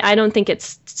 I don't think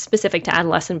it's specific to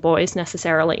adolescent boys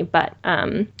necessarily, but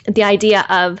the idea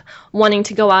of wanting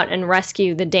to go out and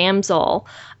rescue the damsel,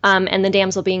 and the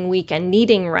damsel being weak and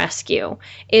needing rescue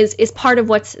is part of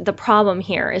what's the problem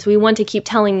here. Is we want to keep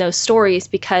telling those stories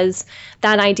because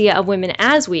that idea of women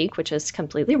as weak, which is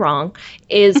completely wrong,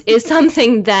 is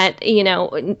something that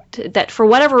that for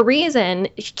whatever reason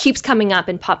keeps coming up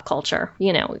in pop culture.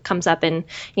 It comes up in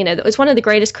it's one of the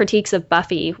greatest critiques of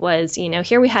Buffy was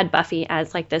here we had Buffy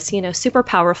as this super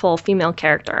powerful female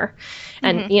character,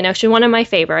 and she's one of my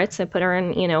favorites. I put her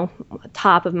in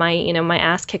top of my my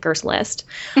ass kickers list.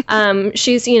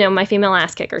 She's my female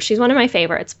ass kicker. She's one of my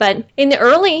favorites. But in the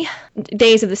early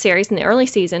days of the series, in the early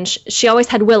seasons, she always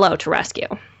had Willow to rescue,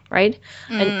 right?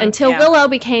 Until Willow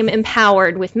became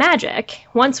empowered with magic.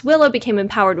 Once Willow became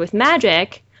empowered with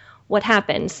magic, what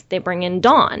happens? They bring in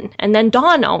Dawn, and then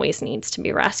Dawn always needs to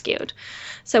be rescued.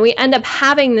 So we end up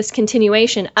having this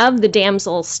continuation of the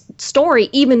damsel's story,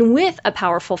 even with a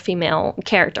powerful female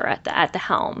character at the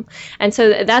helm. And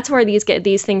so that's where these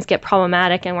things get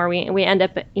problematic, and where we end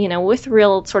up, with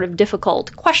real sort of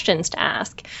difficult questions to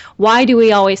ask. Why do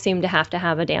we always seem to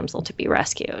have a damsel to be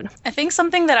rescued? I think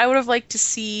something that I would have liked to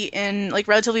see in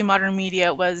relatively modern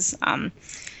media was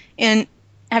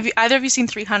have either of you seen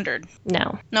 300?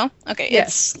 No. No? Okay.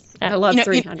 Yes. I love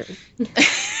 300.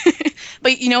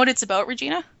 But you know what it's about,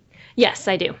 Regina? Yes,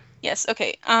 I do. Yes,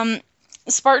 okay.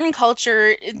 Spartan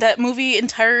culture, that movie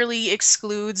entirely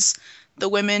excludes the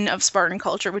women of Spartan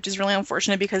culture, which is really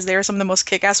unfortunate because they are some of the most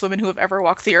kick-ass women who have ever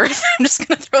walked the earth. I'm just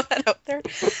going to throw that out there.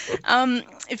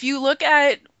 If you look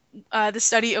at the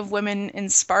study of women in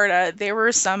Sparta, they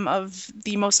were some of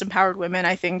the most empowered women,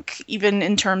 I think, even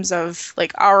in terms of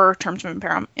our terms of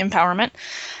empowerment.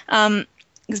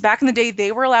 Because back in the day,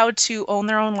 they were allowed to own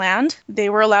their own land. They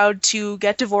were allowed to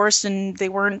get divorced, and they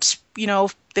weren't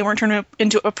turned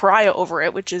into a pariah over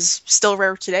it, which is still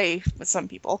rare today with some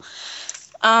people.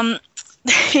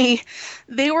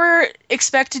 They were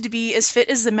expected to be as fit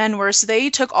as the men were, so they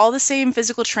took all the same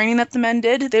physical training that the men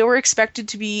did. They were expected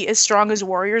to be as strong as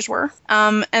warriors were.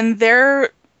 And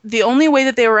the only way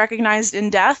that they were recognized in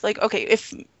death, like, okay,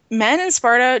 if men in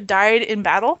Sparta died in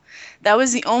battle, that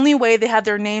was the only way they had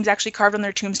their names actually carved on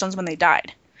their tombstones when they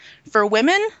died. For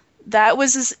women, that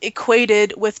was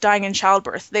equated with dying in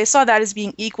childbirth. They saw that as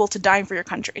being equal to dying for your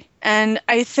country. And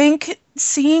I think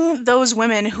seeing those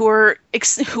women who are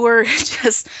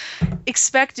just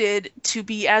expected to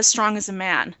be as strong as a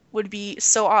man would be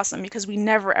so awesome, because we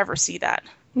never ever see that.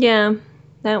 Yeah.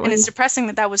 And it's depressing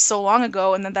that was so long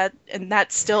ago, and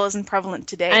that still isn't prevalent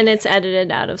today. And it's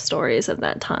edited out of stories of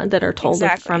that time that are told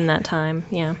from that time.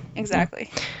 Yeah. Exactly.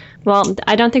 Yeah. Well,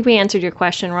 I don't think we answered your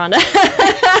question, Rhonda.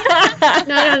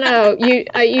 No.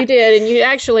 You did, and you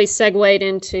actually segued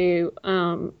into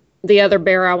the other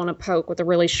bear I want to poke with a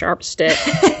really sharp stick,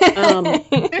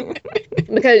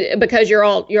 because you're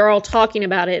all talking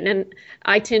about it, and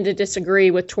I tend to disagree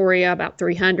with Toria about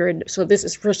 300. So this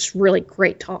is just really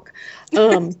great talk,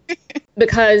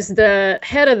 because the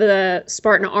head of the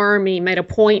Spartan army made a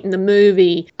point in the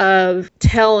movie of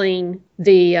telling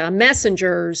the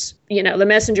messengers, the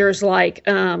messengers like,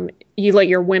 you let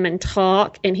your women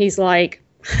talk, and he's like,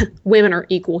 women are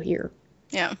equal here.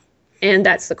 Yeah. And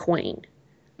that's the queen.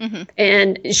 Mm-hmm.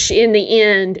 And in the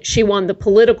end, she won the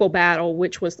political battle,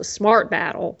 which was the smart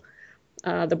battle,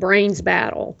 the brains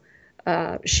battle.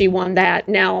 She won that.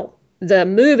 Now, the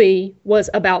movie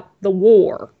was about the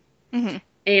war. Mm-hmm.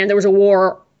 And there was a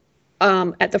war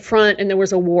at the front, and there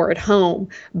was a war at home.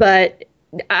 But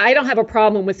I don't have a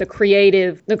problem with the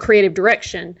creative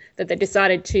direction that they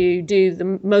decided to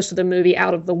do most of the movie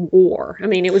out of the war. I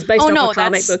mean, it was based on a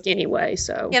comic book anyway.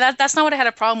 So yeah, that's not what I had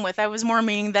a problem with. I was more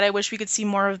meaning that I wish we could see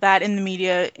more of that in the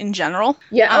media in general.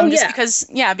 Yeah. Because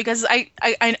I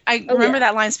remember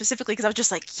that line specifically because I was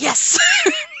just like, yes,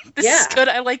 this is good.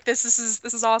 I like this.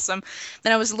 This is awesome.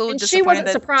 Then I was a little disappointed. She wasn't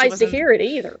surprised to hear it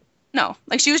either. No,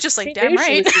 like she was just like, damn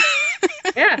right.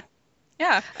 Yeah.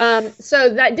 Yeah.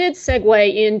 So that did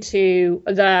segue into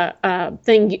the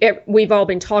thing we've all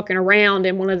been talking around,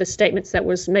 and one of the statements that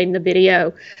was made in the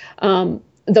video.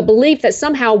 The belief that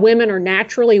somehow women are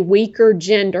naturally weaker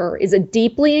gender is a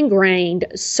deeply ingrained,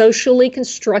 socially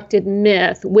constructed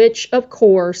myth, which, of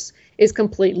course, is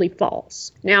completely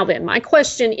false. Now then, my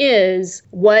question is,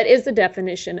 what is the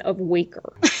definition of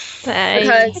weaker?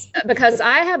 Because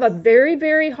I have a very,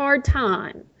 very hard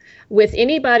time with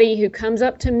anybody who comes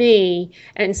up to me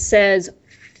and says,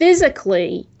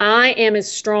 physically, I am as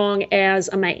strong as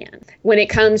a man. When it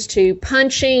comes to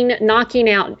punching, knocking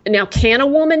out, now, can a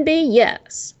woman be?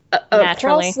 Yes.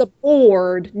 Across the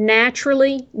board,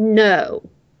 naturally, no.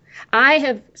 I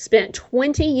have spent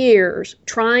 20 years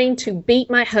trying to beat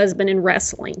my husband in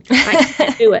wrestling. I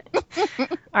can't do it.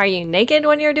 Are you naked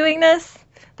when you're doing this?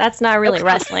 That's not really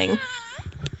wrestling.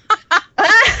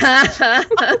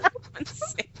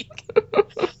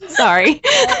 Sorry.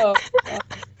 Oh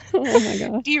my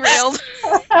God. Derailed.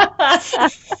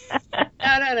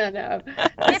 No.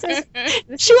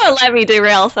 She won't let me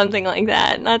derail something like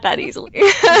that. Not that easily.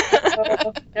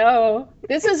 No.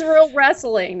 This is real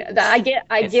wrestling.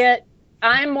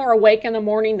 I'm more awake in the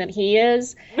morning than he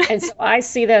is. And so I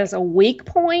see that as a weak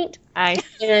point.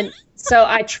 And so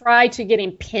I try to get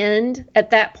him pinned at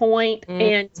that point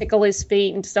and tickle his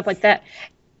feet and stuff like that.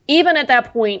 Even at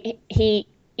that point, he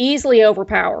easily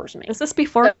overpowers me. Is this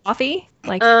before coffee?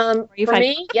 Like, for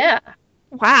me, yeah.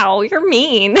 Wow, you're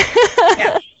mean.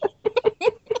 Yeah.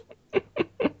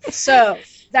 So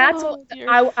that's what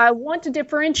I want to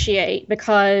differentiate,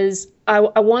 because I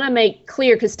want to make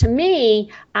clear, because to me,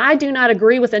 I do not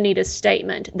agree with Anita's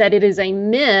statement that it is a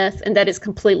myth and that it's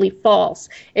completely false.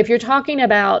 If you're talking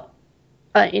about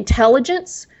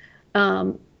intelligence,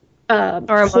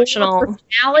 or emotional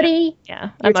personality,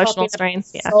 emotional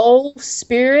strength, soul,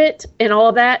 spirit, and all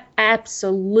of that,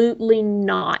 absolutely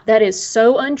not. That is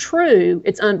so untrue.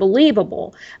 It's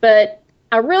unbelievable. But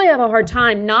I really have a hard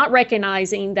time not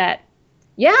recognizing that,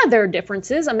 there are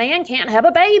differences. A man can't have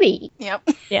a baby. Yep.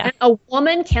 Yeah. And a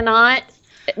woman cannot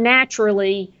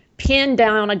naturally pin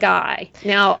down a guy.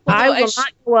 Now, I will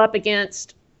not go up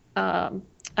against,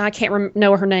 I can't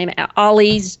know her name,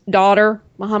 Ali's daughter,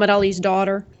 Muhammad Ali's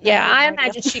daughter. Yeah, I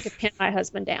imagine she could pin my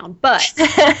husband down. But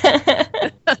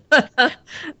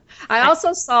I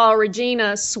also saw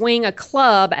Regina swing a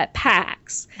club at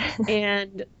PAX.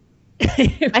 And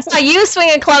I saw you swing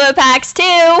a club at PAX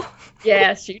too.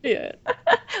 Yes, you did.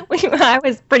 I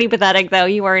was pretty pathetic, though.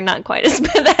 You were not quite as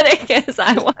pathetic as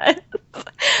I was.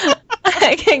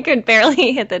 I could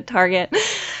barely hit the target.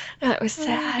 That was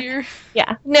sad. Dear.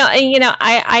 Yeah. No,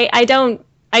 I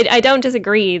don't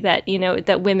disagree that,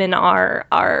 that women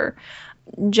are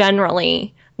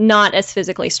generally not as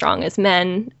physically strong as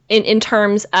men in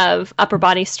terms of upper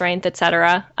body strength,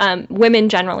 etc. Women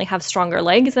generally have stronger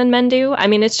legs than men do. I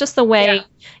mean, it's just the way,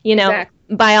 exactly.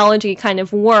 Biology kind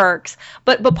of works.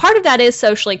 But part of that is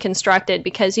socially constructed,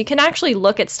 because you can actually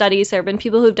look at studies. There have been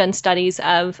people who've done studies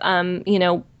of,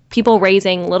 people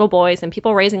raising little boys and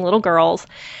people raising little girls.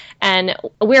 And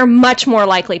we're much more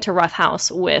likely to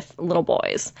roughhouse with little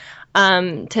boys,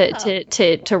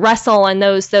 to wrestle and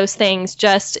those things.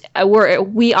 Just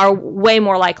we are way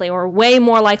more likely. We're way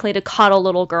more likely to coddle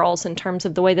little girls in terms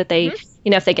of the way that they,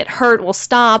 if they get hurt, will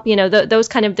stop. Those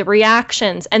kind of the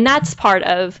reactions, and that's part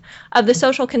of the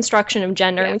social construction of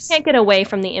gender. Yes. We can't get away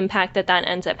from the impact that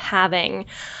ends up having.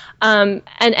 And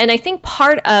I think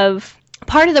part of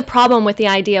the problem with the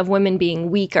idea of women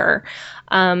being weaker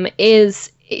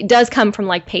is. It does come from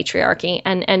like patriarchy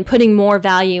and putting more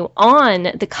value on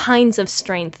the kinds of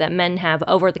strength that men have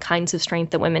over the kinds of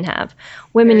strength that women have.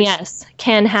 Women, yes,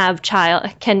 can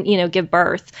give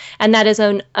birth. And that is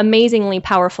an amazingly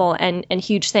powerful and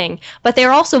huge thing. But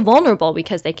they're also vulnerable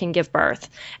because they can give birth.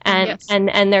 And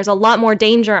there's a lot more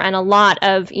danger and a lot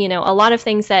of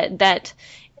things that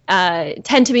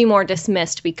tend to be more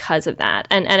dismissed because of that.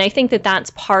 And I think that's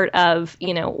part of,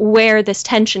 where this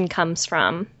tension comes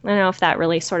from. I don't know if that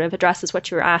really sort of addresses what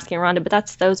you were asking, Rhonda,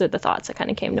 but those are the thoughts that kind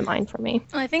of came to mind for me.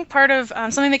 I think part of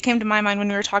something that came to my mind when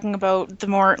we were talking about the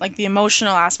more like the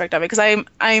emotional aspect of it, because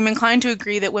I'm inclined to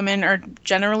agree that women are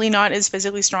generally not as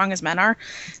physically strong as men are,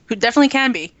 who definitely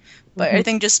can be. But I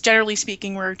think just generally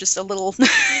speaking, we're just a little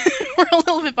we're a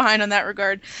little bit behind on that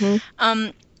regard.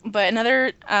 But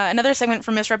another segment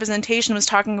from Misrepresentation was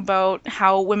talking about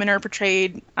how women are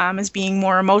portrayed as being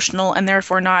more emotional and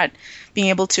therefore not being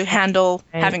able to handle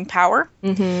having power.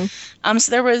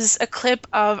 So there was a clip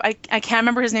of, I can't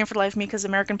remember his name for the life of me because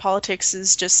American politics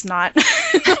is just not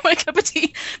my cup of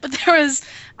tea, but there was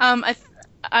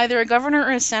either a governor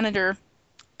or a senator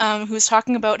who was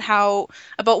talking about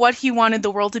what he wanted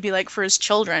the world to be like for his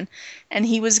children. And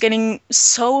he was getting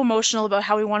so emotional about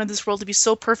how he wanted this world to be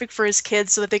so perfect for his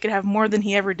kids so that they could have more than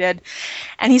he ever did.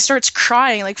 And he starts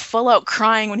crying, like full out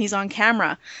crying when he's on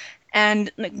camera.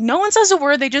 And like, no one says a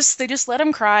word. They just let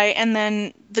him cry. And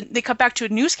then they cut back to a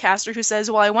newscaster who says,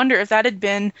 well, I wonder if that had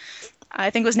been, I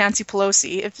think it was Nancy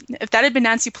Pelosi. If that had been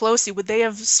Nancy Pelosi, would they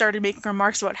have started making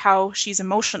remarks about how she's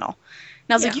emotional?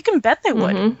 And I was like, you can bet they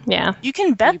would. Yeah. You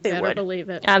can bet they would. Believe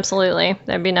it. Absolutely.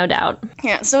 There'd be no doubt.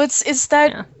 Yeah. So it's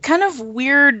that kind of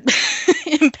weird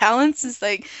imbalance. Is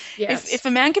like, if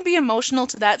a man can be emotional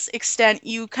to that extent,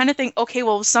 you kind of think, okay,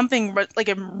 well, something like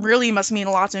it really must mean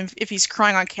a lot to him if he's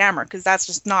crying on camera, because that's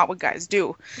just not what guys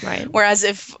do. Right. Whereas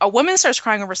if a woman starts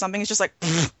crying over something, it's just like,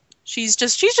 she's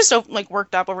just so like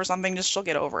worked up over something, just she'll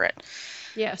get over it.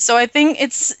 Yeah. So I think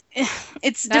it's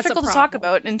difficult to talk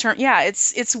about in terms. Yeah,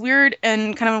 it's weird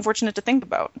and kind of unfortunate to think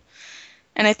about.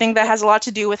 And I think that has a lot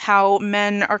to do with how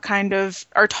men are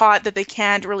taught that they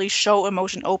can't really show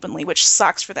emotion openly, which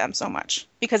sucks for them so much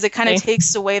because it kind of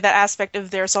takes away that aspect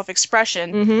of their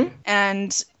self-expression.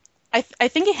 And I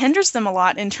think it hinders them a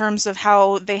lot in terms of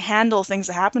how they handle things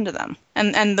that happen to them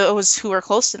and those who are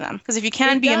close to them. Because if you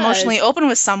can't be emotionally open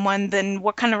with someone, then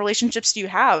what kind of relationships do you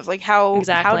have? Like how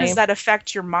does that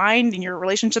affect your mind and your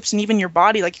relationships and even your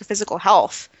body, like your physical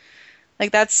health?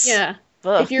 Like that's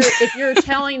ugh. If you're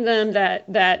telling them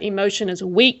that emotion is a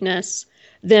weakness,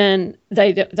 then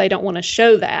they don't want to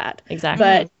show that. Exactly.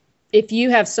 But if you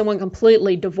have someone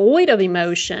completely devoid of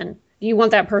emotion, you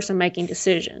want that person making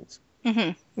decisions.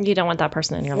 You don't want that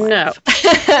person in your life. No.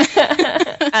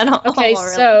 At all, okay,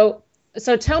 really.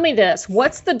 so tell me this.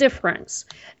 What's the difference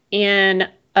in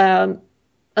a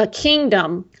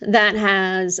kingdom that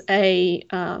has a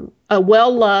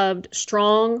well-loved,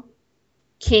 strong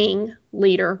king,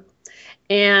 leader,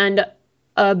 and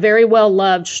a very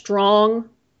well-loved, strong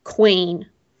queen,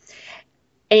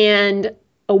 and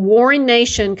a warring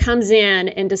nation comes in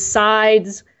and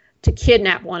decides to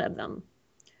kidnap one of them,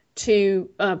 to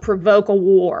provoke a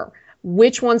war?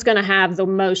 Which one's going to have the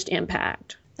most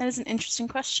impact? That is an interesting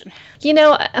question.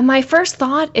 My first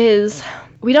thought is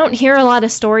we don't hear a lot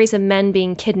of stories of men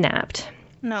being kidnapped.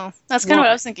 No, that's kind of what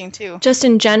I was thinking too. Just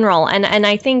in general, and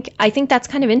I think that's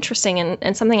kind of interesting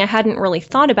and something I hadn't really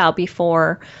thought about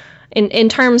before, in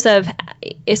terms of,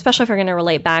 especially if we're going to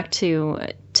relate back to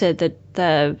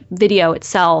the video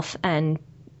itself and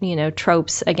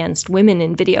tropes against women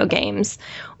in video games.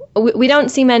 we don't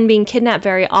see men being kidnapped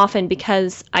very often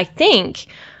because I think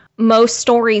most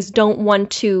stories don't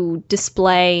want to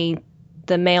display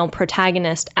the male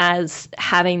protagonist as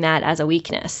having that as a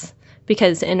weakness.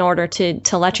 Because in order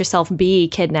to let yourself be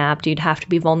kidnapped, you'd have to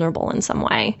be vulnerable in some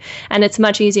way. And it's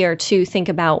much easier to think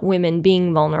about women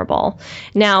being vulnerable.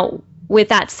 Now, with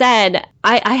that said,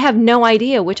 I have no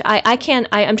idea, which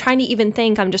I'm trying to even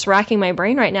think, I'm just racking my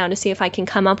brain right now to see if I can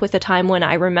come up with a time when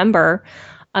I remember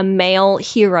a male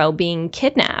hero being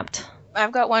kidnapped.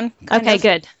 I've got one. Okay,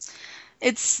 good.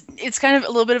 It's kind of a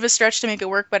little bit of a stretch to make it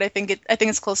work, but I think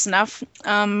it's close enough.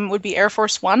 Would be Air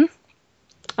Force One.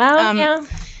 Oh, yeah.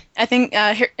 I think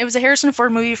it was a Harrison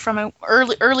Ford movie from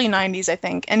early 90s, I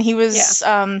think, and he was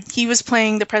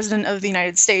playing the president of the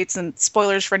United States. And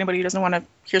spoilers for anybody who doesn't want to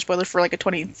hear spoilers for like a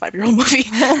 25-year-old movie.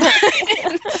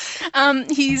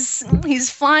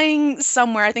 He's flying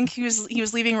somewhere. I think he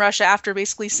was leaving Russia after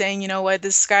basically saying, you know what,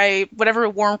 this guy, whatever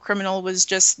war criminal, was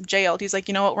just jailed. He's like,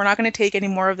 you know what, we're not going to take any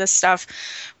more of this stuff.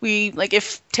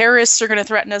 If terrorists are going to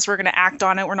threaten us, we're going to act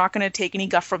on it. We're not going to take any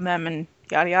guff from them, and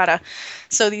yada yada.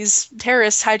 So these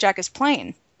terrorists hijack his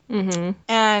plane,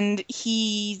 and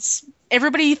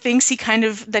everybody thinks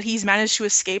that he's managed to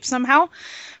escape somehow,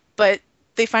 but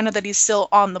they find out that he's still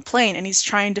on the plane, and he's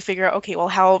trying to figure out, okay, well,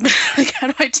 how do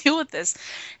I deal with this?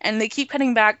 And they keep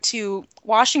cutting back to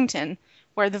Washington,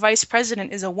 where the vice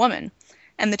president is a woman,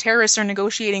 and the terrorists are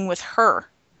negotiating with her,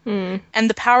 and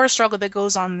the power struggle that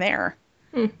goes on there.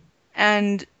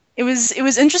 And it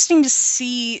was interesting to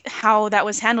see how that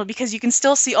was handled, because you can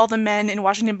still see all the men in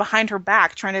Washington behind her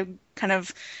back trying to kind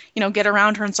of, get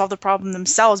around her and solve the problem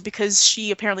themselves, because she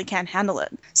apparently can't handle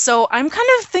it. So I'm kind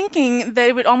of thinking that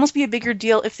it would almost be a bigger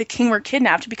deal if the king were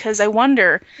kidnapped, because I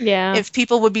wonder if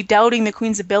people would be doubting the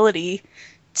queen's ability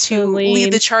to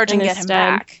lead the charge and get him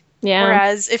back. Yeah.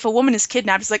 Whereas if a woman is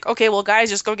kidnapped, it's like, okay, well, guys,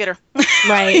 just go get her.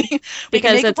 Right.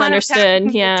 Because it's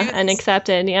understood, and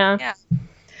accepted, Yeah,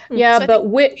 so but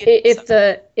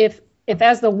if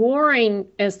as the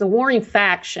warring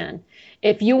faction,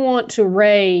 if you want to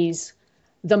raise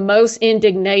the most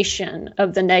indignation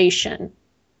of the nation,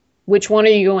 which one are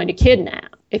you going to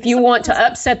kidnap? If you want to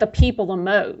upset the people the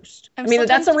most,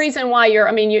 that's the reason why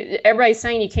everybody's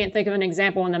saying you can't think of an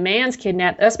example when the man's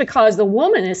kidnapped. That's because the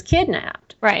woman is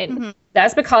kidnapped. Right. Mm-hmm.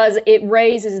 That's because it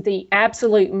raises the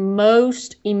absolute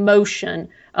most emotion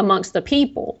amongst the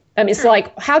people. It's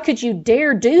like, how could you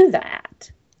dare do that?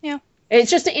 Yeah.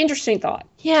 It's just an interesting thought.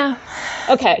 Yeah.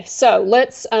 Okay, so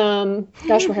let's,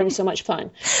 gosh, we're having so much fun.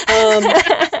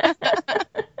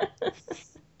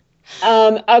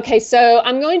 Okay, so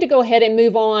I'm going to go ahead and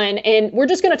move on, and we're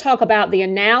just going to talk about the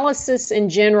analysis in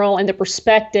general and the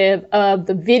perspective of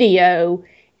the video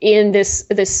in this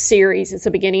series. It's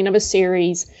the beginning of a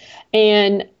series.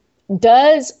 And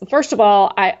first of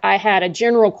all, I had a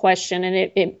general question,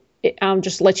 and I'll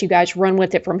just let you guys run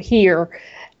with it from here.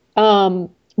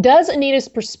 Does Anita's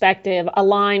perspective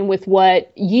align with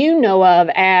what you know of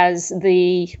as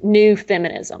the new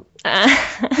feminism?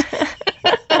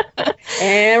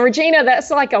 And Regina, that's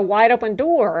like a wide open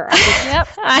door. Yep,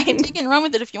 you can run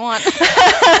with it if you want.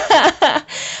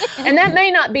 And that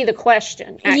may not be the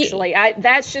question, actually.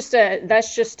 That's just a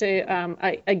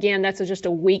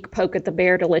weak poke at the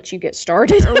bear to let you get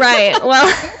started. Right.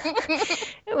 Well,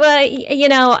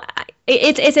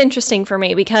 it's interesting for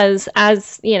me because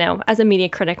as a media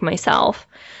critic myself,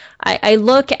 I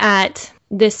look at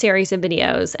this series of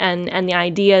videos and the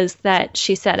ideas that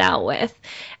she set out with.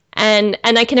 And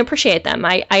I can appreciate them.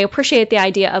 I appreciate the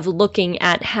idea of looking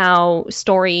at how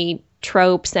story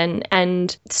tropes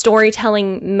and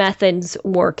storytelling methods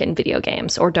work in video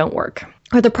games or don't work,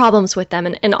 or the problems with them,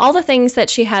 and all the things that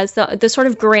she has, the sort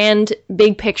of grand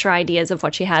big picture ideas of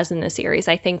what she has in the series,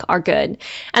 I think are good.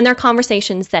 And they're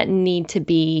conversations that need to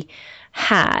be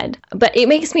had. But it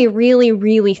makes me really,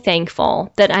 really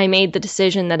thankful that I made the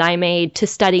decision that I made to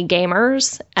study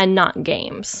gamers and not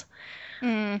games.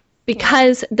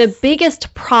 Because the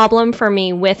biggest problem for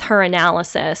me with her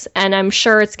analysis, and I'm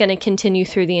sure it's going to continue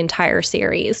through the entire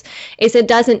series, is it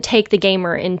doesn't take the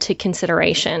gamer into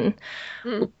consideration.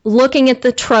 Looking at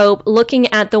the trope,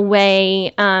 looking at the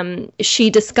way she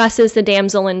discusses the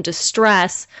damsel in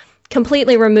distress,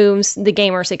 completely removes the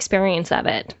gamer's experience of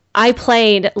it. I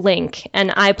played Link,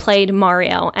 and I played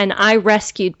Mario, and I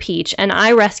rescued Peach, and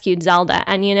I rescued Zelda,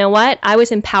 and you know what? I was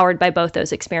empowered by both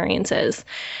those experiences.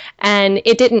 And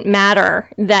it didn't matter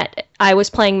that I was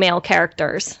playing male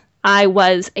characters. I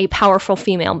was a powerful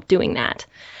female doing that.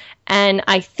 And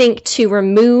I think to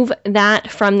remove that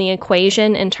from the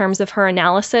equation in terms of her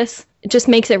analysis, it just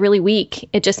makes it really weak.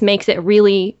 It just makes it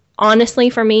really honestly,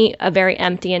 for me, a very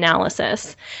empty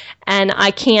analysis. And I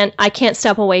can't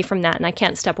step away from that, and I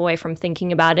can't step away from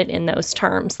thinking about it in those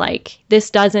terms. Like,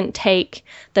 this doesn't take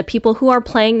the people who are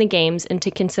playing the games into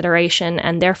consideration,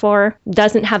 and therefore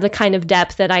doesn't have the kind of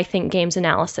depth that I think games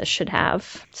analysis should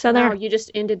have. So there. Wow, you just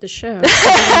ended the show.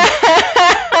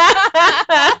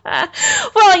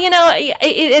 Well,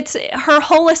 it's her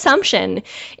whole assumption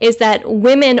is that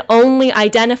women only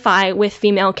identify with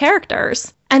female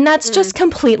characters. And that's just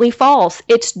completely false.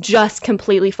 It's just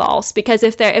completely false. Because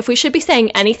if we should be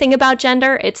saying anything about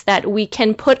gender, it's that we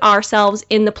can put ourselves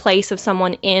in the place of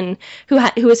someone who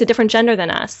is a different gender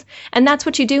than us. And that's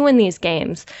what you do in these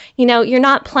games. You're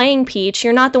not playing Peach.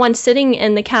 You're not the one sitting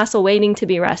in the castle waiting to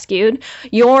be rescued.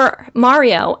 You're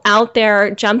Mario out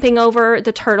there jumping over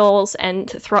the turtles and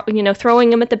throwing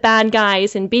them at the bad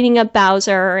guys and beating up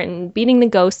Bowser and beating the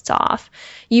ghosts off.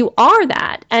 You are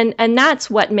that, and that's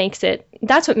what makes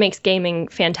gaming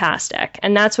fantastic,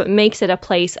 and that's what makes it a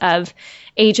place of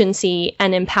agency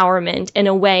and empowerment in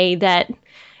a way that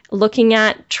looking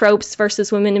at tropes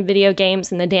versus women in video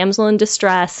games and the damsel in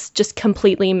distress just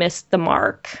completely missed the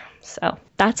mark. So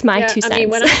that's my 2 cents.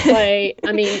 When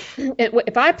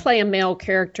if I play a male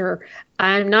character,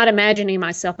 I'm not imagining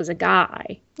myself as a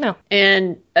guy. No.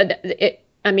 And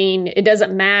it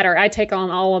doesn't matter. I take on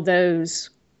all of those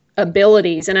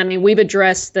abilities. And we've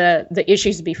addressed the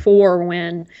issues before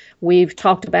when we've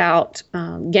talked about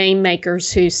game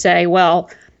makers who say,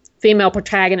 well, female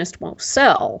protagonist won't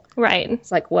sell. Right.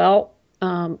 It's like, well,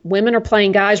 women are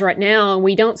playing guys right now, and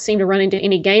we don't seem to run into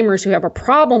any gamers who have a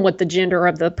problem with the gender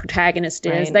of the protagonist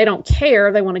is. Right. They don't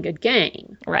care. They want a good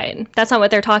game. Right. That's not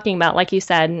what they're talking about. Like you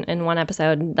said in one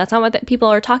episode, that's not what people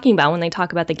are talking about when they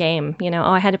talk about the game.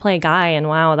 I had to play a guy, and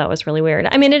wow, that was really weird.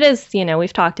 It is,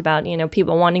 we've talked about,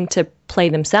 people wanting to play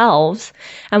themselves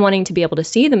and wanting to be able to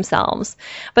see themselves.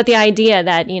 But the idea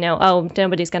that,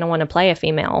 nobody's going to want to play a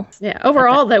female. Yeah.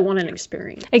 Overall, they want an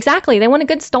experience. Exactly. They want a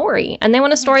good story, and they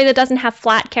want a story that doesn't have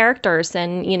flat characters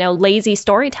and, lazy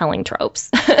storytelling tropes.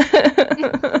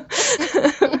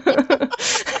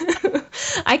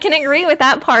 I can agree with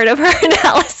that part of her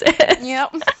analysis.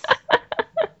 Yep.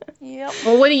 Yep.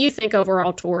 Well, what do you think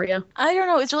overall, Toria? I don't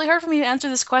know. It's really hard for me to answer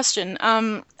this question.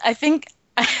 I think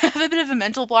I have a bit of a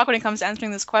mental block when it comes to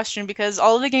answering this question because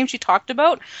all of the games she talked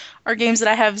about are games that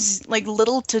I have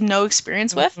little to no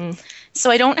experience with.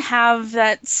 So I don't have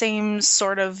that same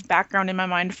sort of background in my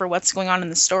mind for what's going on in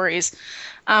the stories.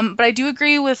 But I do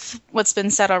agree with what's been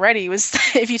said already, was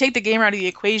that if you take the gamer out of the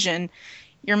equation,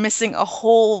 you're missing a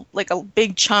whole, a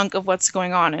big chunk of what's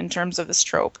going on in terms of this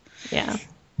trope. Yeah.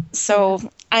 So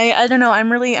I don't know.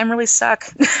 I'm really stuck.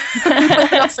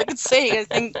 What else I could say? I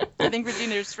think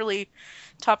Regina's really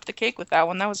topped the cake with that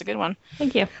one. That was a good one.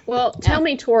 Thank you. Well, tell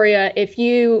me, Toria, if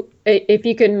you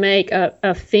could make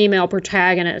a female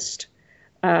protagonist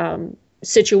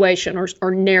situation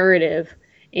or narrative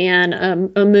in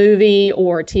a movie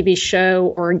or a TV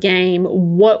show or a game,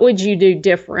 what would you do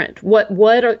different? What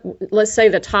are, let's say,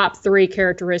 the top 3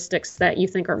 characteristics that you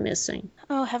think are missing?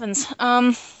 Oh, heavens.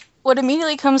 What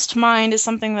immediately comes to mind is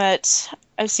something that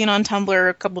I've seen on Tumblr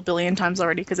a couple billion times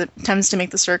already because it tends to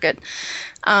make the circuit,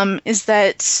 is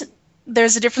that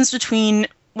there's a difference between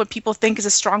what people think is a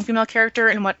strong female character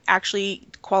and what actually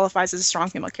qualifies as a strong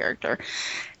female character.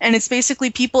 And it's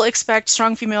basically people expect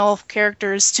strong female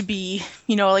characters to be,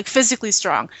 physically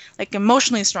strong,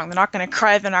 emotionally strong. They're not going to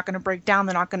cry. They're not going to break down.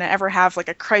 They're not going to ever have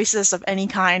a crisis of any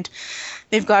kind.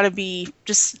 They've got to be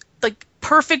just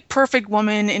perfect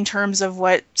woman in terms of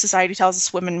what society tells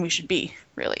us women we should be,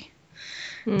 really.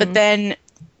 Mm-hmm. But then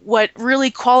what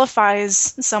really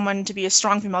qualifies someone to be a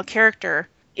strong female character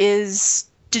is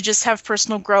to just have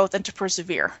personal growth and to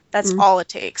persevere. That's all it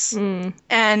takes. And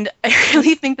I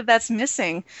really think that that's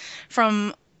missing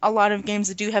from a lot of games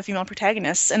that do have female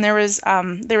protagonists. And there was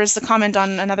the comment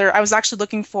on another. I was actually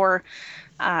looking for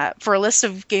a list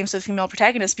of games with female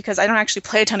protagonists because I don't actually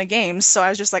play a ton of games. So I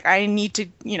was just I need to,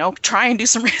 try and do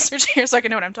some research here so I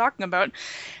can know what I'm talking about.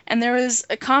 And there was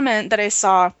a comment that I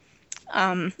saw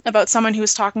about someone who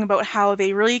was talking about how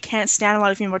they really can't stand a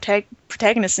lot of female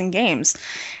protagonists in games.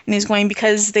 And he's going,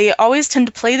 because they always tend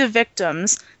to play the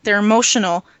victims, they're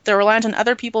emotional, they're reliant on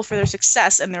other people for their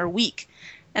success, and they're weak.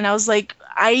 And I was like,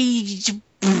 I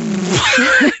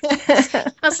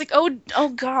was like, oh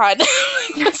God,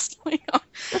 what's going on?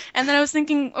 And then I was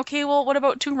thinking, okay, well, what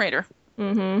about Tomb Raider?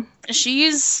 Mm-hmm.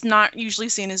 She's not usually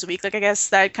seen as weak. Like, I guess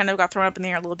that kind of got thrown up in the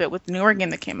air a little bit with the newer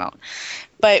game that came out.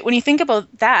 But when you think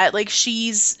about that, like,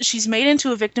 she's made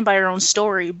into a victim by her own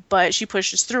story, but she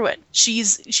pushes through it.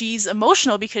 She's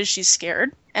emotional because she's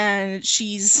scared, and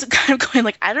she's kind of going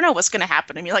like, I don't know what's going to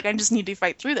happen to me. Like, I just need to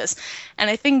fight through this. And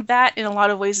I think that in a lot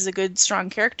of ways is a good,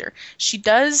 strong character. She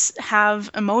does have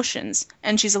emotions,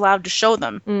 and she's allowed to show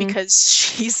them because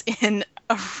she's in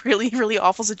a really, really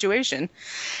awful situation.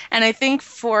 And I think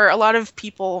for a lot of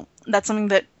people, that's something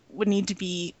that would need to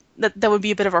be, that would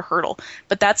be a bit of a hurdle.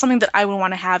 But that's something that I would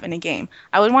want to have in a game.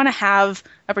 I would want to have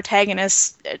a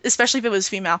protagonist, especially if it was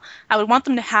female, I would want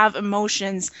them to have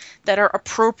emotions that are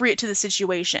appropriate to the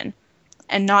situation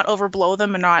and not overblow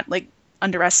them and not, like,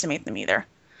 underestimate them either.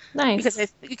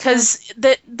 Nice. Because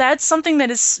that's something that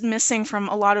is missing from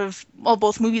a lot of, well,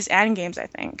 both movies and games, I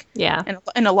think. Yeah.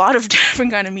 And a lot of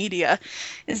different kind of media,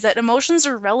 is that emotions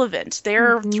are relevant.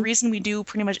 They're the reason we do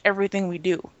pretty much everything we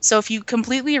do. So if you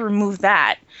completely remove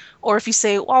that, or if you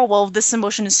say, oh, well, this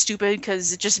emotion is stupid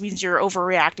because it just means you're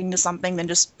overreacting to something, then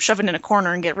just shove it in a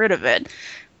corner and get rid of it.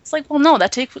 It's like, well, no,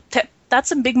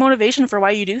 that's a big motivation for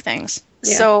why you do things.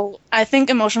 Yeah. So I think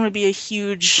emotion would be a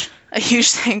huge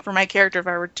thing for my character if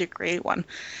I were to create one.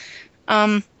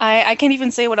 I can't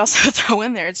even say what else I would throw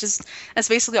in there. That's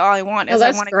basically all I want.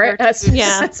 That's great.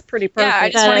 That's pretty perfect. Yeah, I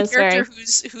just want a character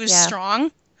who's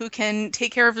strong, who can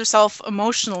take care of herself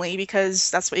emotionally,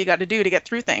 because that's what you got to do to get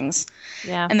through things.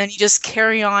 Yeah. And then you just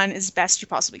carry on as best you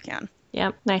possibly can.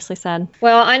 Yep, nicely said.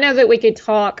 Well, I know that we could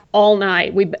talk all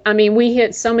night. We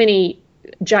hit so many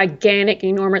gigantic,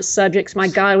 enormous subjects. My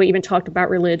God, we even talked about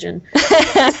religion.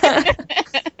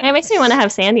 It makes me want to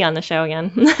have Sandy on the show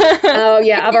again. Oh,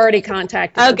 yeah, I've already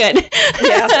contacted her. Oh, good.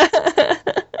 Yeah.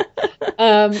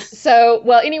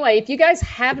 Well, anyway, if you guys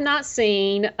have not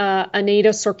seen Anita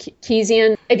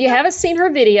Sarkeesian, if you haven't seen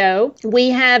her video, we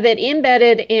have it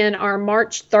embedded in our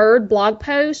March 3rd blog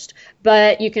post,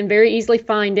 but you can very easily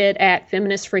find it at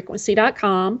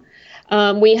feministfrequency.com.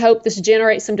 We hope this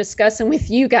generates some discussion with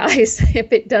you guys.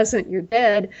 If it doesn't, you're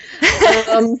dead.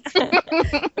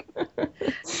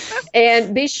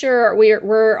 And be sure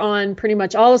we're on pretty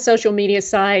much all the social media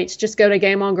sites. Just go to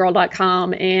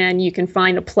GameOnGirl.com and you can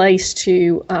find a place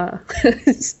to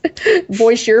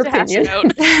voice your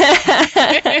opinion.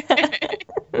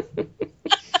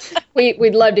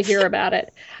 We'd love to hear about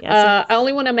it. Yes. I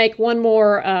only want to make one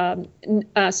more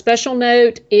special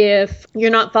note. If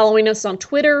you're not following us on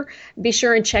Twitter, be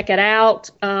sure and check it out.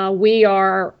 We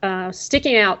are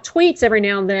sticking out tweets every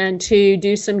now and then to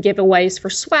do some giveaways for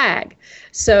swag.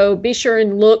 So be sure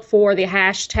and look for the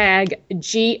hashtag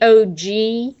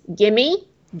GOGGimme,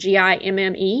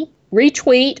 GIMME.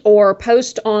 Retweet or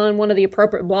post on one of the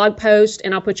appropriate blog posts,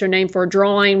 and I'll put your name for a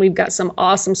drawing. We've got some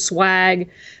awesome swag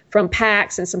from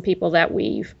PAX and some people that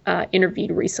we've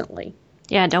interviewed recently.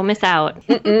 Yeah, don't miss out.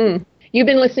 You've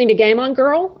been listening to Game On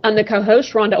Girl. I'm the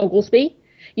co-host, Rhonda Oglesby.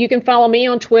 You can follow me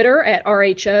on Twitter at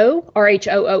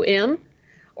RHOOM,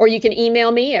 or you can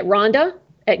email me at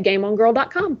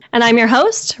Rhonda@GameOnGirl.com. And I'm your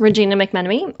host, Regina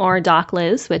McMenemy, or Doc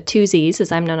Liz with 2 Z's,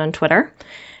 as I'm known on Twitter.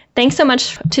 Thanks so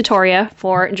much to Toria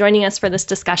for joining us for this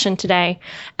discussion today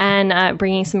and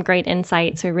bringing some great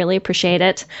insights. We really appreciate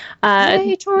it.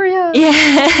 Hey, Toria!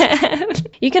 Yeah.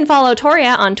 You can follow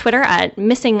Toria on Twitter at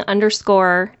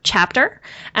missing_chapter,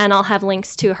 and I'll have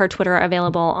links to her Twitter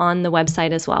available on the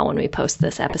website as well when we post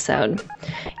this episode.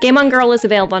 Game On Girl is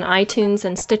available on iTunes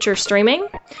and Stitcher streaming,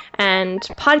 and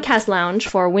Podcast Lounge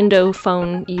for Windows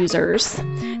Phone users.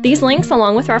 These links,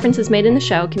 along with references made in the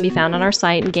show, can be found on our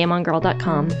site,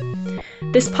 GameOnGirl.com.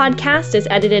 This podcast is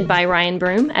edited by Ryan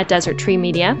Broom at Desert Tree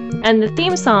Media, and the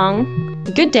theme song,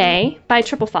 Good Day, by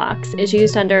Triple Fox, is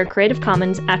used under a Creative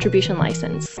Commons Attribution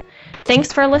License.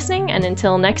 Thanks for listening, and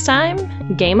until next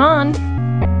time, game on!